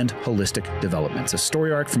 and holistic development. It's a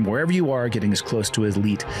story arc from wherever you are, getting as close to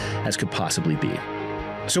elite as could possibly be.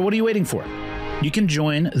 So what are you waiting for? You can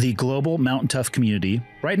join the global MTNTOUGH community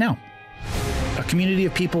right now. A community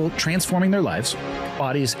of people transforming their lives,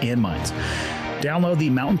 bodies, and minds. Download the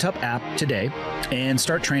MTNTOUGH app today and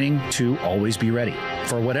start training to always be ready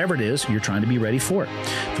for whatever it is you're trying to be ready for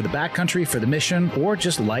the backcountry, for the mission, or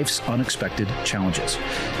just life's unexpected challenges.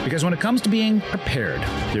 Because when it comes to being prepared,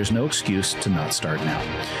 there's no excuse to not start now.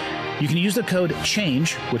 You can use the code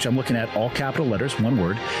CHANGE, which I'm looking at all capital letters, one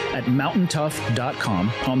word, at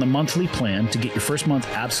MTNTOUGH.com on the monthly plan to get your first month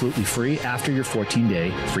absolutely free after your 14-day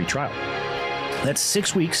free trial. That's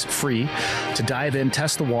 6 weeks free to dive in,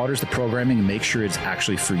 test the waters, the programming, and make sure it's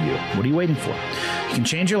actually for you. What are you waiting for? You can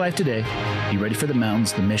change your life today. Be ready for the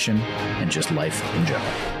mountains, the mission, and just life in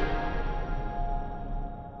general.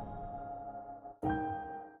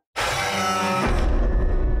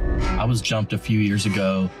 I was jumped a few years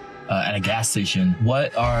ago at a gas station.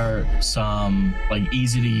 What are some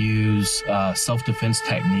easy to use self-defense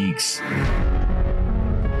techniques?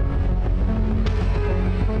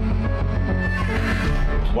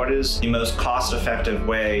 What is the most cost-effective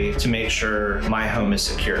way to make sure my home is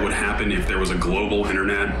secure? What would happen if there was a global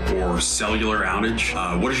internet or cellular outage?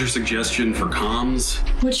 What is your suggestion for comms?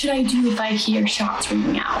 What should I do if I hear shots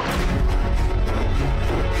ringing out?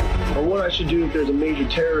 Or what I should do if there's a major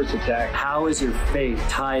terrorist attack. How is your faith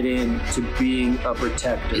tied in to being a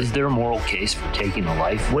protector? Is there a moral case for taking a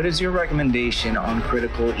life? What is your recommendation on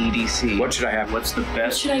critical EDC? What should I have? What's the best?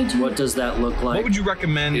 What should I do? What does that look like? What would you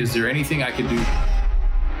recommend? Is there anything I could do?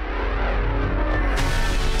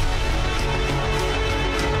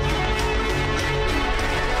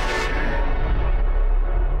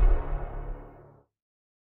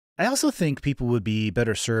 I also think people would be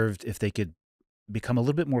better served if they could become a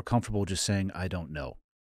little bit more comfortable just saying, I don't know.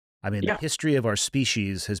 I mean, the history of our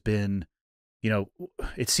species has been,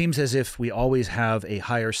 it seems as if we always have a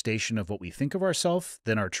higher station of what we think of ourselves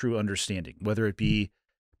than our true understanding, whether it be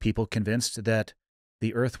people convinced that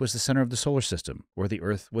the Earth was the center of the solar system, or the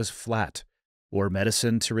Earth was flat, or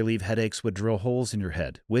medicine to relieve headaches would drill holes in your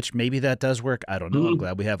head, which maybe that does work. I don't know. I'm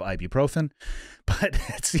glad we have ibuprofen, but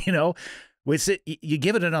it's, you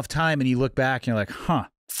give it enough time and you look back and you're like, huh,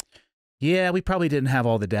 yeah, we probably didn't have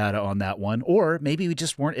all the data on that one. Or maybe we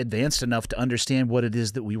just weren't advanced enough to understand what it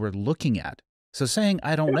is that we were looking at. So saying,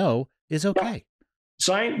 I don't know is okay.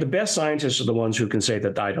 The best scientists are the ones who can say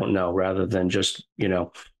that I don't know, rather than just,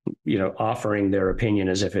 offering their opinion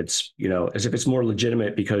as if it's more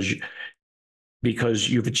legitimate because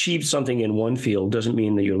you've achieved something in one field doesn't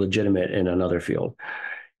mean that you're legitimate in another field.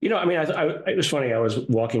 It was funny. I was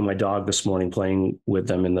walking my dog this morning, playing with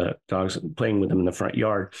them in the front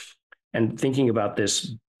yard, and thinking about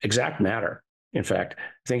this exact matter. In fact,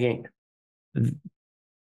 thinking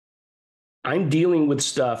I'm dealing with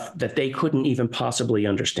stuff that they couldn't even possibly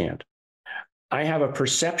understand. I have a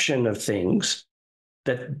perception of things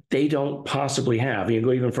that they don't possibly have. You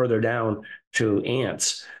go even further down to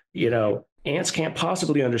ants. Ants can't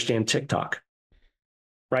possibly understand TikTok.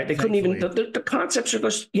 Right. They couldn't even, the concepts are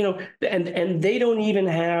just, and they don't even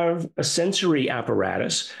have a sensory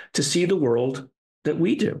apparatus to see the world that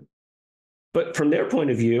we do. But from their point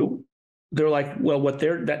of view, they're like, well,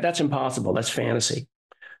 that's impossible. That's fantasy.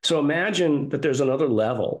 So imagine that there's another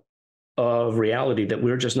level of reality that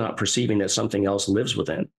we're just not perceiving, that something else lives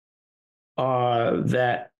within,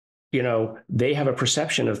 that, they have a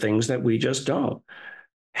perception of things that we just don't.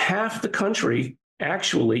 Half the country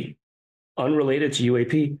actually, unrelated to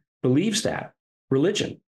UAP, believes that.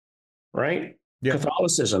 Religion, right? Yeah.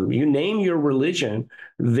 Catholicism, you name your religion,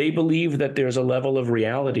 they believe that there's a level of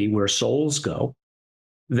reality where souls go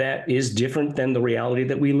that is different than the reality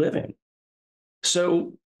that we live in.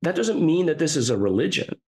 So that doesn't mean that this is a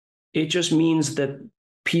religion. It just means that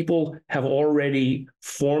people have already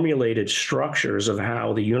formulated structures of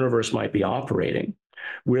how the universe might be operating,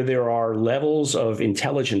 where there are levels of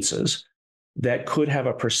intelligences that could have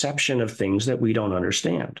a perception of things that we don't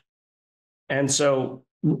understand. And so,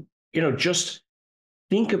 just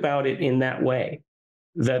think about it in that way,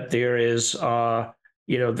 that there is,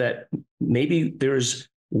 that maybe there's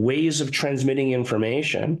ways of transmitting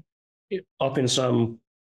information up in some,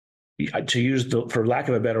 to use for lack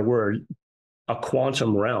of a better word, a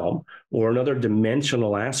quantum realm or another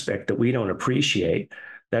dimensional aspect that we don't appreciate,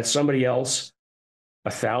 that somebody else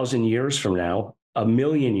 1,000 years from now,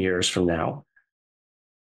 1,000,000 years from now,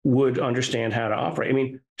 would understand how to operate. I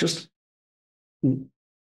mean, just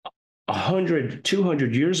 100,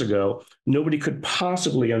 200 years ago, nobody could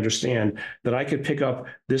possibly understand that I could pick up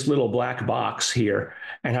this little black box here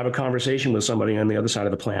and have a conversation with somebody on the other side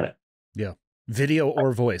of the planet. Yeah. Video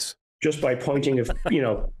or voice. Just by pointing of,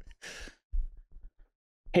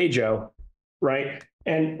 hey, Joe, right?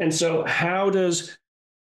 And so how does,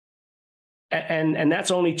 and that's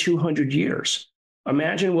only 200 years.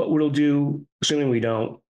 Imagine what we'll do, assuming we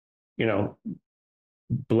don't,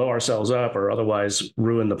 blow ourselves up or otherwise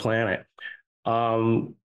ruin the planet,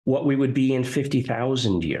 what we would be in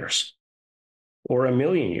 50,000 years or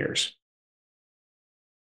 1,000,000 years.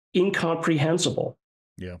 Incomprehensible.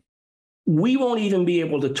 Yeah. We won't even be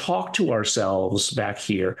able to talk to ourselves back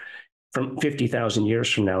here from 50,000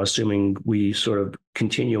 years from now, assuming we sort of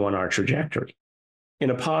continue on our trajectory in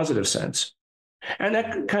a positive sense. And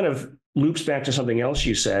that kind of loops back to something else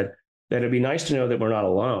you said, that it'd be nice to know that we're not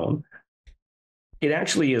alone. It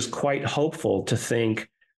actually is quite hopeful to think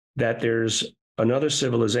that there's another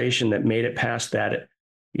civilization that made it past that,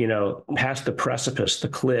 past the precipice, the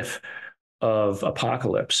cliff of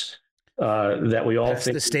apocalypse, that we all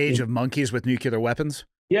think. The stage of monkeys with nuclear weapons?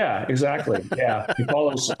 Yeah, exactly. Yeah.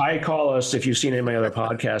 I call us, if you've seen any of my other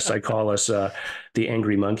podcasts, I call us the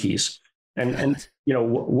angry monkeys. And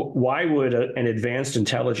why would an advanced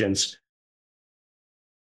intelligence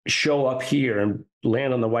show up here and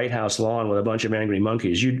land on the White House lawn with a bunch of angry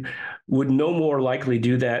monkeys? You would no more likely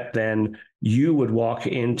do that than you would walk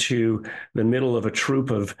into the middle of a troop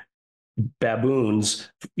of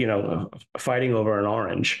baboons, fighting over an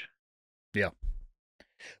orange. Yeah.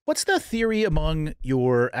 What's the theory among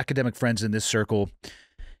your academic friends in this circle?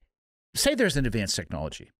 Say there's an advanced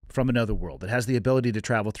technology from another world that has the ability to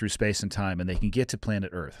travel through space and time, and they can get to planet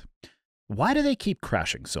Earth. Why do they keep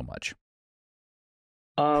crashing so much?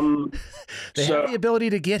 They have the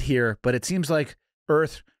ability to get here, but it seems like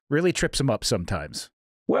Earth really trips them up sometimes.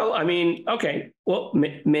 Well, I mean, okay. Well,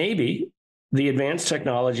 maybe the advanced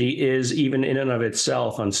technology is even in and of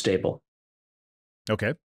itself unstable.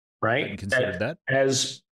 Okay. Right? I hadn't considered that.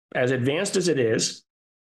 As advanced as it is,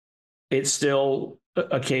 it still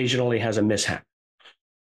occasionally has a mishap.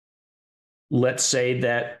 Let's say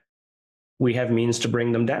that we have means to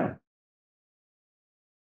bring them down.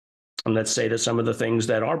 And let's say that some of the things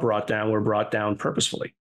that are brought down were brought down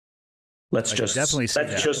purposefully. Let's just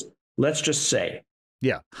say.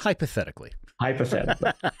 Yeah, hypothetically.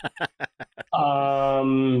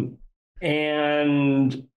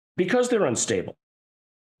 And because they're unstable,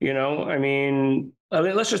 I mean,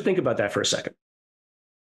 let's just think about that for a second.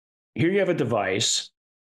 Here you have a device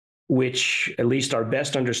which, at least our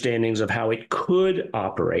best understandings of how it could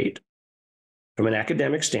operate from an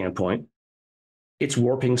academic standpoint, it's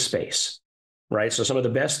warping space, right? So some of the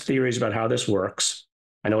best theories about how this works,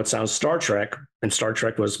 I know it sounds Star Trek, and Star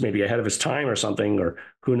Trek was maybe ahead of its time or something, or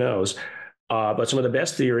who knows, but some of the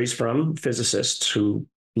best theories from physicists who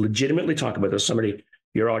legitimately talk about this,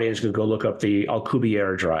 your audience could go look up the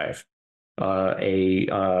Alcubierre drive,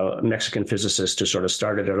 a Mexican physicist who sort of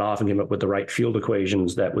started it off and came up with the right field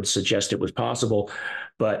equations that would suggest it was possible,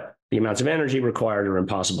 but the amounts of energy required are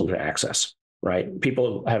impossible to access. Right?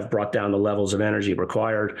 People have brought down the levels of energy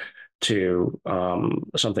required to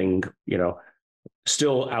something,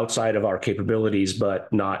 still outside of our capabilities,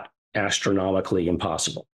 but not astronomically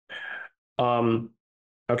impossible.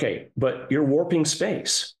 Okay, but you're warping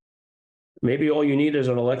space. Maybe all you need is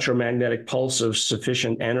an electromagnetic pulse of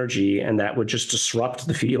sufficient energy, and that would just disrupt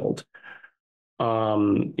the field. I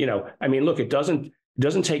mean, look, it doesn't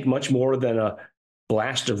take much more than a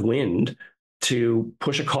blast of wind to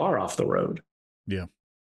push a car off the road. Yeah.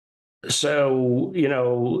 So,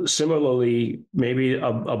 similarly, maybe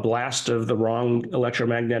a blast of the wrong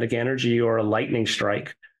electromagnetic energy or a lightning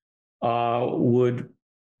strike would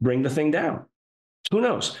bring the thing down. Who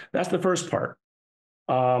knows? That's the first part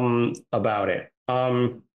about it.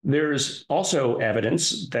 There's also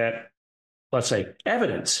evidence that, let's say,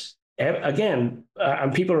 again,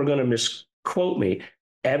 people are going to misquote me.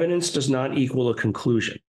 evidence does not equal a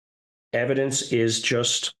conclusion. Evidence is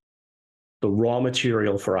just the raw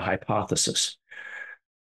material for a hypothesis.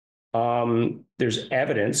 There's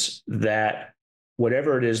evidence that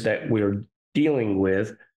whatever it is that we're dealing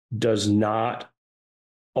with does not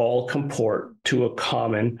all comport to a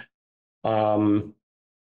common command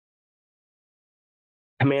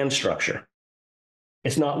structure.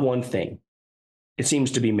 It's not one thing. It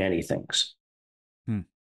seems to be many things.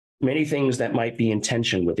 Many things that might be in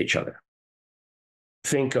tension with each other.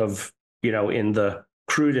 Think of, in the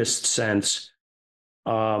crudest sense,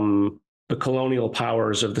 the colonial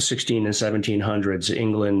powers of the 16 and 1700s,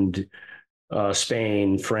 England,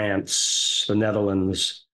 Spain, France, the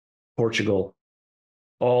Netherlands, Portugal,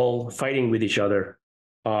 all fighting with each other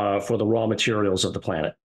for the raw materials of the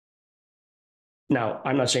planet. Now,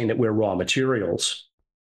 I'm not saying that we're raw materials.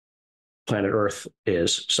 Planet Earth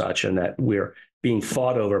is such, and that we're being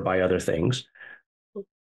fought over by other things,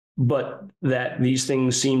 but that these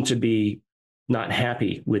things seem to be not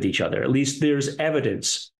happy with each other. At least there's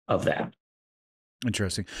evidence of that.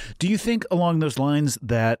 Interesting. Do you think along those lines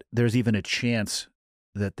that there's even a chance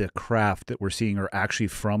that the craft that we're seeing are actually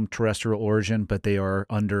from terrestrial origin, but they are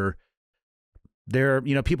under their,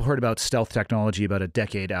 people heard about stealth technology about a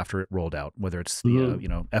decade after it rolled out, whether it's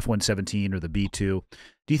the, F-117 or the B-2.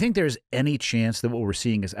 Do you think there's any chance that what we're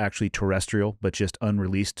seeing is actually terrestrial, but just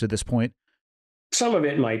unreleased to this point? Some of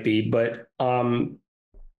it might be, but,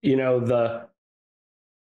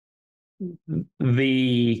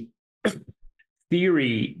 the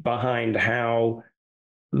theory behind how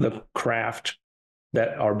the craft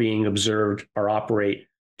that are being observed or operate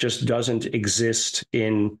just doesn't exist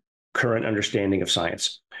in current understanding of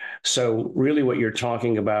science. So really what you're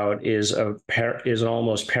talking about is an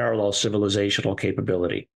almost parallel civilizational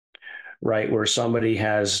capability, right? Where somebody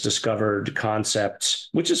has discovered concepts,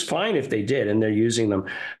 which is fine if they did and they're using them,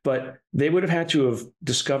 but they would have had to have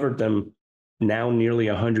discovered them now nearly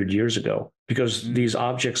 100 years ago, because these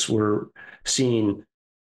objects were seen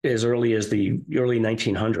as early as the early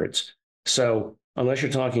 1900s. So unless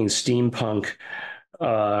you're talking steampunk,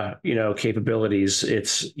 capabilities,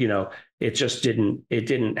 it just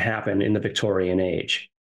didn't happen in the Victorian age.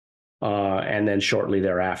 And then shortly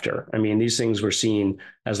thereafter. I mean, these things were seen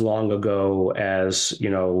as long ago as,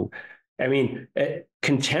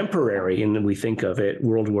 contemporary, and we think of it,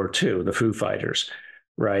 World War II, the Foo Fighters,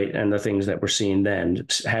 right? And the things that were seen then,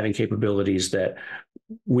 having capabilities that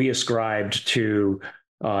we ascribed to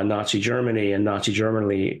Nazi Germany, and Nazi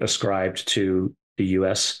Germany ascribed to the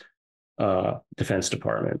U.S. Defense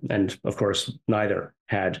Department. And of course, neither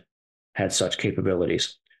had such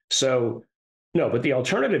capabilities. So, no, but the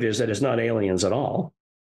alternative is that it's not aliens at all,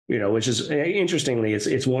 which is, interestingly,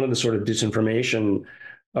 it's one of the sort of disinformation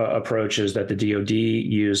approaches that the DoD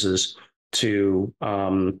uses to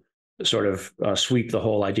sweep the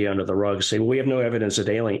whole idea under the rug, say, well, we have no evidence that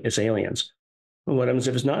it's aliens. Well, what happens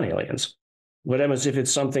if it's not aliens? What happens if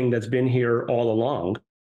it's something that's been here all along?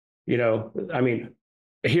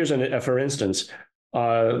 Here's for instance,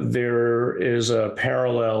 there is a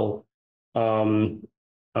parallel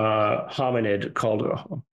hominid called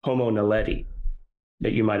Homo naledi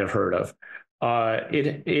that you might have heard of.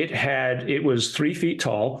 It was 3 feet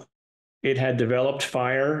tall. It had developed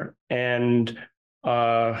fire and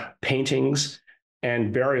paintings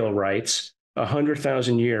and burial rites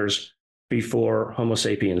 100,000 years before Homo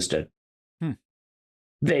sapiens did.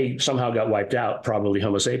 They somehow got wiped out. Probably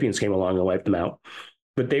Homo sapiens came along and wiped them out.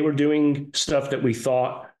 But they were doing stuff that we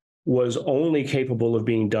thought was only capable of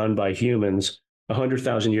being done by humans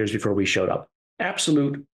 100,000 years before we showed up.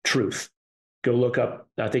 Absolute truth. Go look up,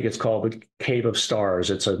 I think it's called The Cave of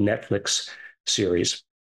Stars. It's a Netflix series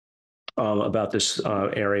about this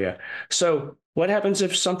area. So what happens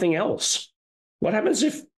if something else? What happens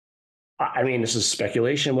if, this is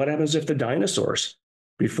speculation, what happens if the dinosaurs,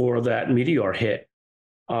 before that meteor hit,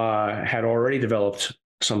 had already developed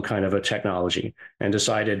some kind of a technology and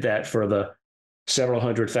decided that for the several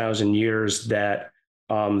 100,000 years that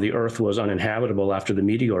the Earth was uninhabitable after the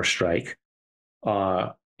meteor strike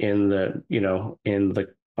in the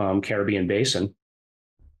Caribbean basin,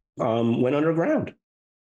 went underground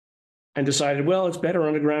and decided, well, it's better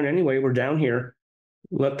underground anyway. We're down here.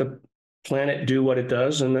 Let the planet do what it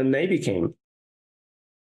does. And then they became,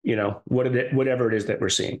 whatever it is that we're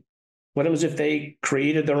seeing. What happens if they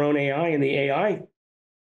created their own AI, and the AI,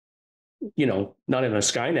 not in a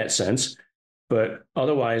Skynet sense, but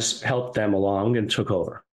otherwise helped them along and took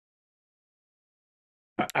over?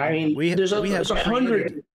 There's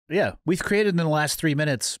 100. Yeah, we've created in the last 3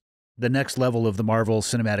 minutes the next level of the Marvel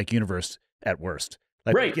Cinematic Universe at worst.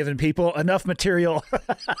 Like right. giving people enough material.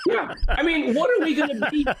 Yeah. I mean, what are we going to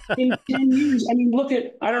be in 10 years? I mean, look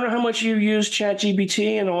at, I don't know how much you use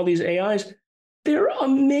ChatGPT and all these AIs. They're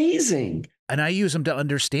amazing. And I use them to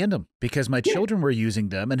understand them because my children were using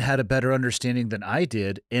them and had a better understanding than I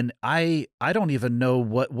did. And I don't even know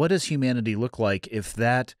what does humanity look like if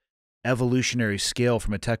that evolutionary scale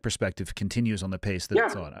from a tech perspective continues on the pace that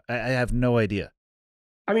it's on. I have no idea.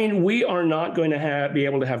 I mean, we are not going to be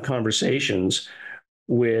able to have conversations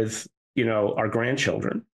with, our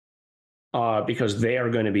grandchildren because they are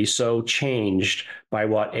going to be so changed by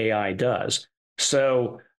what AI does.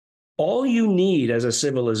 So all you need as a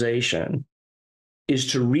civilization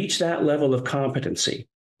is to reach that level of competency,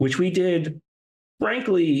 which we did,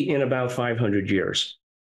 frankly, in about 500 years.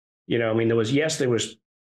 I mean, there was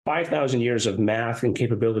 5,000 years of math and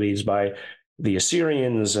capabilities by the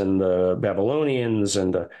Assyrians and the Babylonians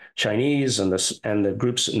and the Chinese and the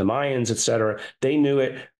groups and the Mayans, et cetera. They knew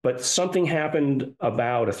it, but something happened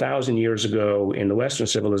about 1,000 years ago in the Western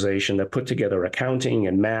civilization that put together accounting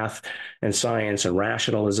and math and science and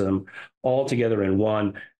rationalism all together in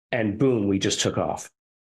one, and boom, we just took off.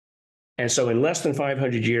 And so in less than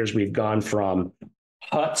 500 years, we've gone from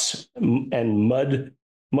huts and mud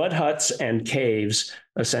huts and caves,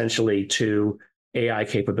 essentially, to AI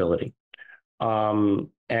capability.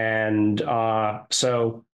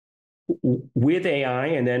 So with AI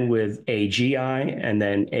and then with AGI and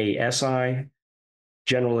then ASI,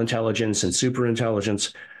 general intelligence and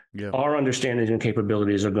superintelligence, our understandings and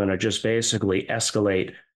capabilities are going to just basically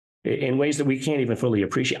escalate in ways that we can't even fully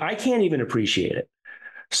appreciate. I can't even appreciate it.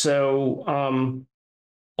 So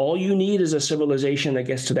all you need is a civilization that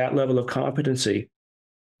gets to that level of competency,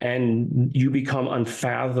 and you become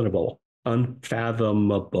unfathomable,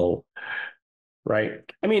 right?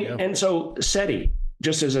 I mean, and so SETI,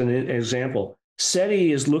 just as an example,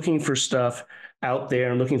 SETI is looking for stuff out there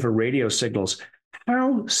and looking for radio signals.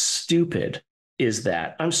 How stupid is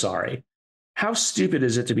that? I'm sorry. How stupid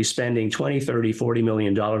is it to be spending 20, 30, $40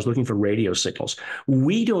 million looking for radio signals?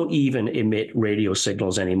 We don't even emit radio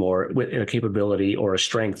signals anymore with a capability or a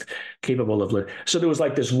strength capable of. So there was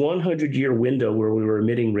like this 100-year window where we were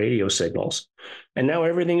emitting radio signals, and now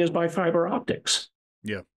everything is by fiber optics.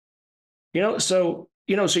 Yeah. So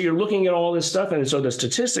you're looking at all this stuff, and so the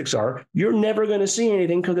statistics are you're never going to see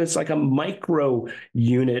anything because it's like a micro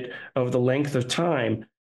unit of the length of time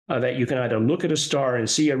that you can either look at a star and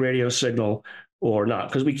see a radio signal or not,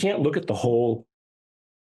 because we can't look at the whole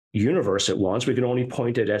universe at once. We can only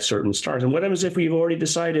point it at certain stars. And what happens if we've already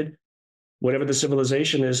decided, whatever the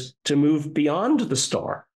civilization is, to move beyond the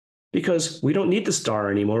star? Because we don't need the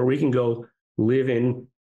star anymore. We can go live in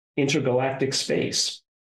intergalactic space.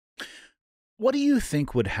 What do you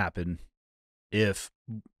think would happen if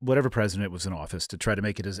whatever president was in office, to try to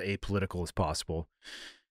make it as apolitical as possible,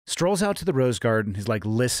 strolls out to the Rose Garden? He's like,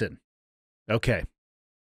 listen, okay,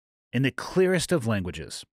 in the clearest of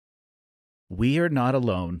languages, we are not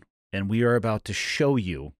alone, and we are about to show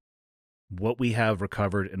you what we have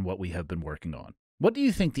recovered and what we have been working on. What do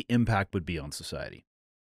you think the impact would be on society?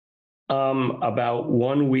 About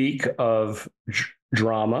 1 week of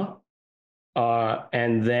drama.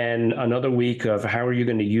 And then another week of how are you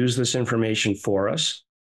going to use this information for us?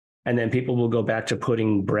 And then people will go back to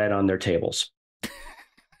putting bread on their tables.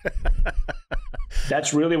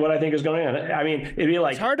 That's really what I think is going on. I mean, it'd be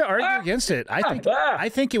like, it's hard to argue against it. I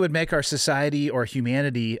think it would make our society or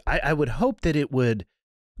humanity, I would hope that it would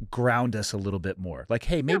ground us a little bit more. Like,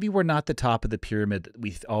 hey, maybe we're not the top of the pyramid that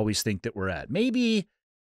we always think that we're at. Maybe,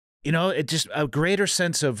 it just a greater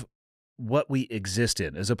sense of what we exist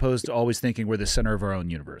in, as opposed to always thinking we're the center of our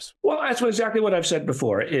own universe. Well, that's exactly what I've said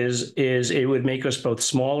before, is it would make us both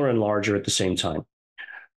smaller and larger at the same time.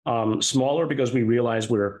 Smaller because we realize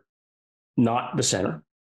we're not the center,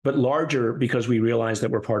 but larger because we realize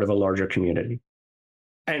that we're part of a larger community.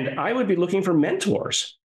 And I would be looking for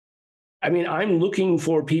mentors. I mean, I'm looking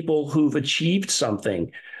for people who've achieved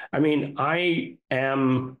something. I mean, I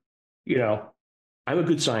am, I'm a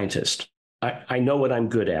good scientist. I know what I'm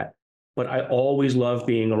good at. But I always love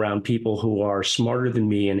being around people who are smarter than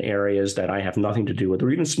me in areas that I have nothing to do with,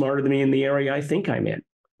 or even smarter than me in the area I think I'm in,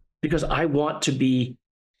 because I want to be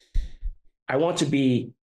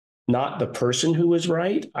not the person who is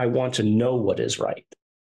right. I want to know what is right,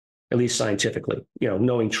 at least scientifically,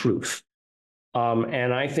 knowing truth.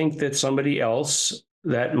 And I think that somebody else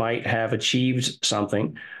that might have achieved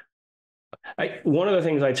something. One of the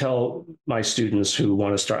things I tell my students who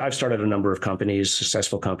want to start, I've started a number of companies,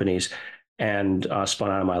 successful companies, and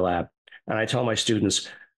spun out of my lab. And I tell my students,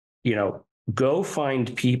 go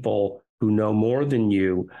find people who know more than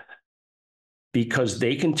you because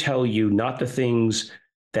they can tell you not the things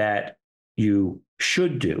that you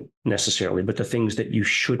should do necessarily, but the things that you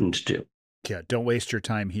shouldn't do. Yeah, don't waste your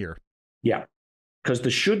time here. Yeah, because the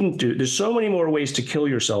shouldn't do, there's so many more ways to kill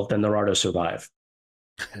yourself than there are to survive.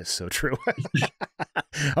 That is so true.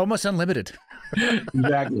 Almost unlimited.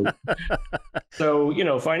 Exactly.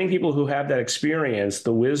 So, finding people who have that experience,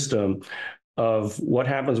 the wisdom of what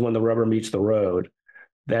happens when the rubber meets the road,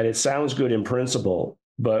 that it sounds good in principle,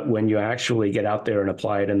 but when you actually get out there and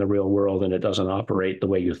apply it in the real world and it doesn't operate the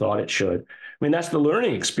way you thought it should. I mean, that's the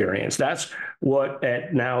learning experience. That's what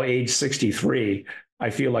at now age 63,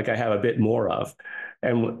 I feel like I have a bit more of.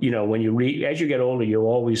 And, when you read, as you get older, you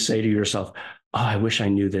always say to yourself, oh, I wish I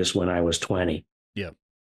knew this when I was 20. Yeah.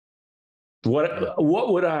 What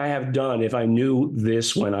would I have done if I knew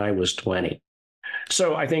this when I was 20?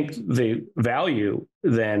 So I think the value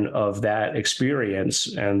then of that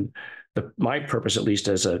experience, and my purpose, at least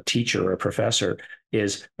as a teacher or a professor,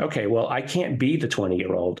 is, okay, well, I can't be the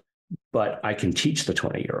 20-year-old, but I can teach the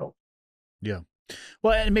 20-year-old. Yeah.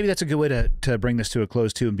 Well, and maybe that's a good way to bring this to a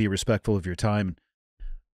close too, and be respectful of your time.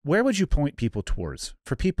 Where would you point people towards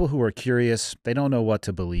for people who are curious? They don't know what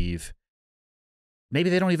to believe. Maybe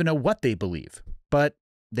they don't even know what they believe, but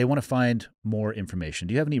they want to find more information.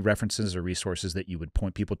 Do you have any references or resources that you would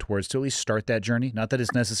point people towards to at least start that journey? Not that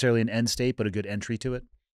it's necessarily an end state, but a good entry to it.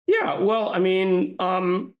 Yeah, well, I mean,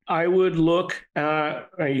 I would look at,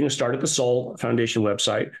 you can start at the Soul Foundation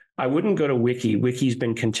website. I wouldn't go to Wiki. Wiki's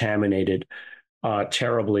been contaminated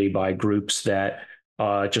terribly by groups that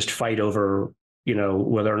just fight over,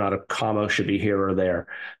 whether or not a comma should be here or there.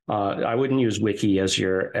 I wouldn't use Wiki as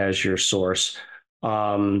your source.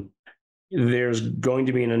 There's going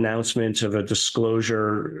to be an announcement of a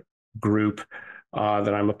disclosure group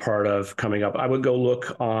that I'm a part of coming up. I would go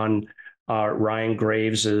look on Ryan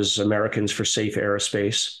Graves's Americans for Safe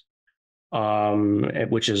Aerospace,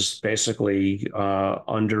 which is basically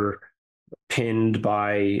underpinned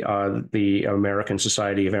by the American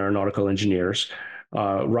Society of Aeronautical Engineers.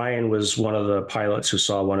 Ryan was one of the pilots who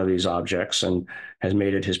saw one of these objects and has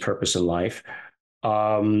made it his purpose in life.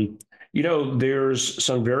 There's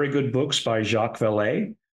some very good books by Jacques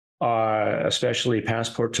Vallée, especially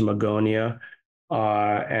Passport to Magonia,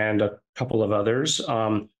 and a couple of others.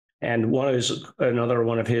 And another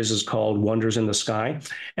one of his is called Wonders in the Sky.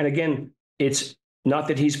 And again, it's not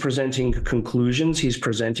that he's presenting conclusions, he's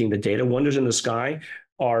presenting the data. Wonders in the Sky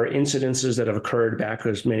are incidences that have occurred back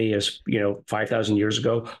as many as 5,000 years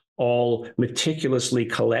ago, all meticulously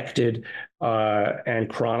collected and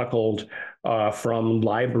chronicled from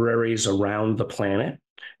libraries around the planet,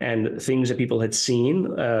 and things that people had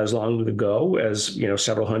seen as long ago as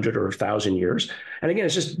several hundred or 1,000 years. And again,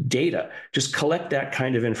 it's just data. Just collect that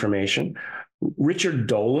kind of information. Richard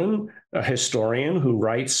Dolan, a historian who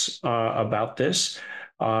writes about this,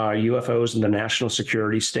 UFOs and the national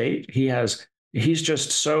security state, he's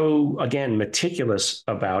just so, again, meticulous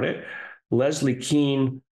about it. Leslie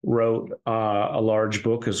Kean wrote a large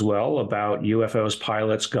book as well about UFOs,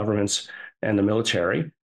 pilots, governments, and the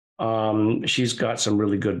military. She's got some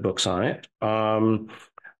really good books on it.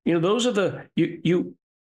 Those are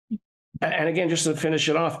and again, just to finish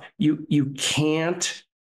it off, you can't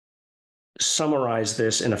summarize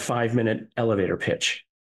this in a 5-minute elevator pitch.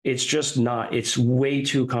 It's just not. It's way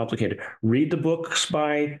too complicated. Read the books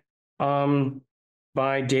by John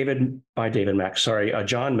Mack,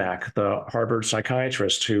 the Harvard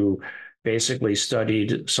psychiatrist who basically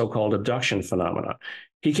studied so-called abduction phenomena.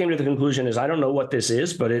 He came to the conclusion I don't know what this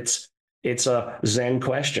is, but it's a Zen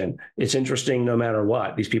question. It's interesting no matter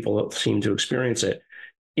what. These people seem to experience it.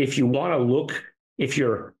 If you want to look, if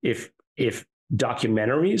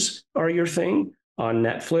documentaries are your thing on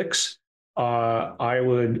Netflix, I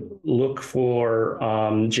would look for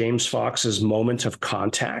James Fox's Moment of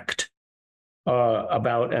Contact,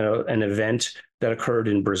 about an event that occurred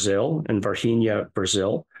in Brazil, in Varginha,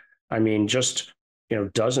 Brazil. I mean, just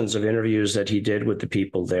dozens of interviews that he did with the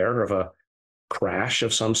people there of a crash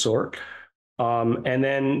of some sort. And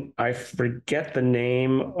then I forget the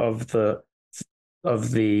name of the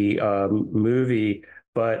movie,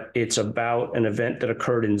 but it's about an event that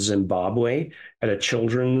occurred in Zimbabwe at a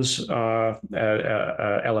children's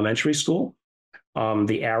elementary school,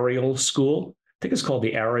 the Ariel School. I think it's called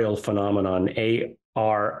the Ariel phenomenon, Ariel,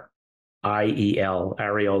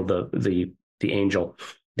 Ariel, the angel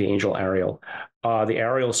Ariel. The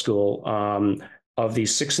Ariel School of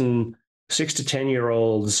these 6 to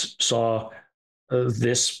 10-year-olds saw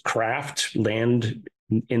this craft land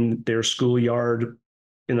in their schoolyard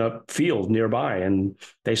in a field nearby, and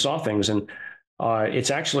they saw things. And it's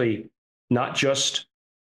actually not just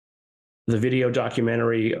the video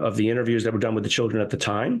documentary of the interviews that were done with the children at the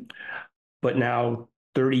time. But now,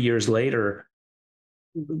 30 years later,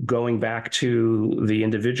 going back to the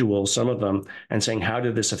individuals, some of them, and saying, how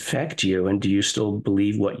did this affect you? And do you still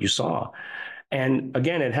believe what you saw? And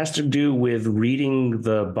again, it has to do with reading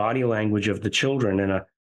the body language of the children.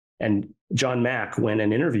 And John Mack went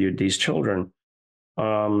and interviewed these children.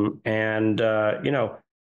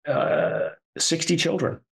 60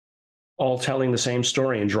 children, all telling the same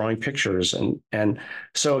story and drawing pictures. And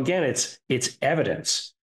so again, it's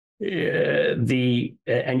evidence. And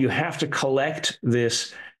you have to collect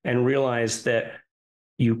this and realize that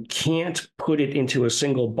you can't put it into a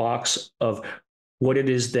single box of what it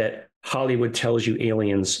is that Hollywood tells you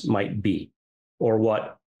aliens might be, or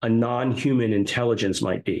what a non-human intelligence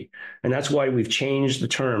might be. And that's why we've changed the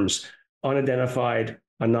terms unidentified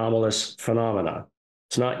anomalous phenomena.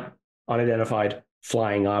 It's not unidentified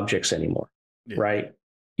flying objects anymore, right?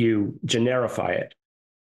 You generify it.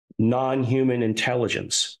 Non-human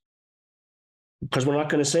intelligence. Because we're not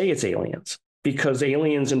going to say it's aliens, because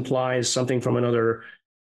aliens implies something from another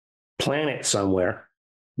planet somewhere.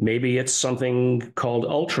 Maybe it's something called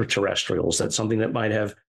ultra-terrestrials. That's something that might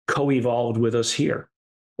have co-evolved with us here,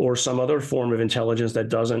 or some other form of intelligence that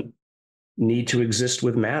doesn't need to exist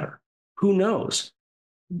with matter. Who knows?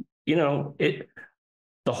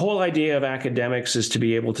 The whole idea of academics is to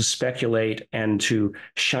be able to speculate and to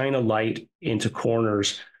shine a light into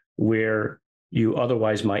corners where you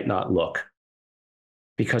otherwise might not look,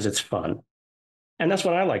 because it's fun. And that's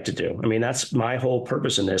what I like to do. I mean, that's my whole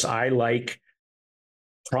purpose in this. I like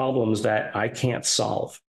problems that I can't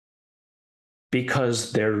solve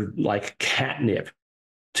because they're like catnip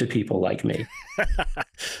to people like me.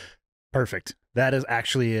 Perfect. That is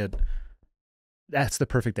actually that's the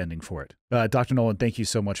perfect ending for it. Dr. Nolan, thank you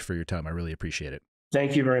so much for your time. I really appreciate it.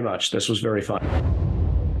 Thank you very much. This was very fun.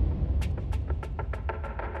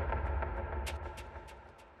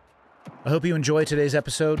 I hope you enjoyed today's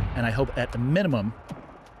episode, and I hope at a minimum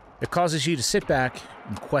it causes you to sit back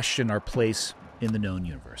and question our place in the known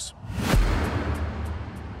universe.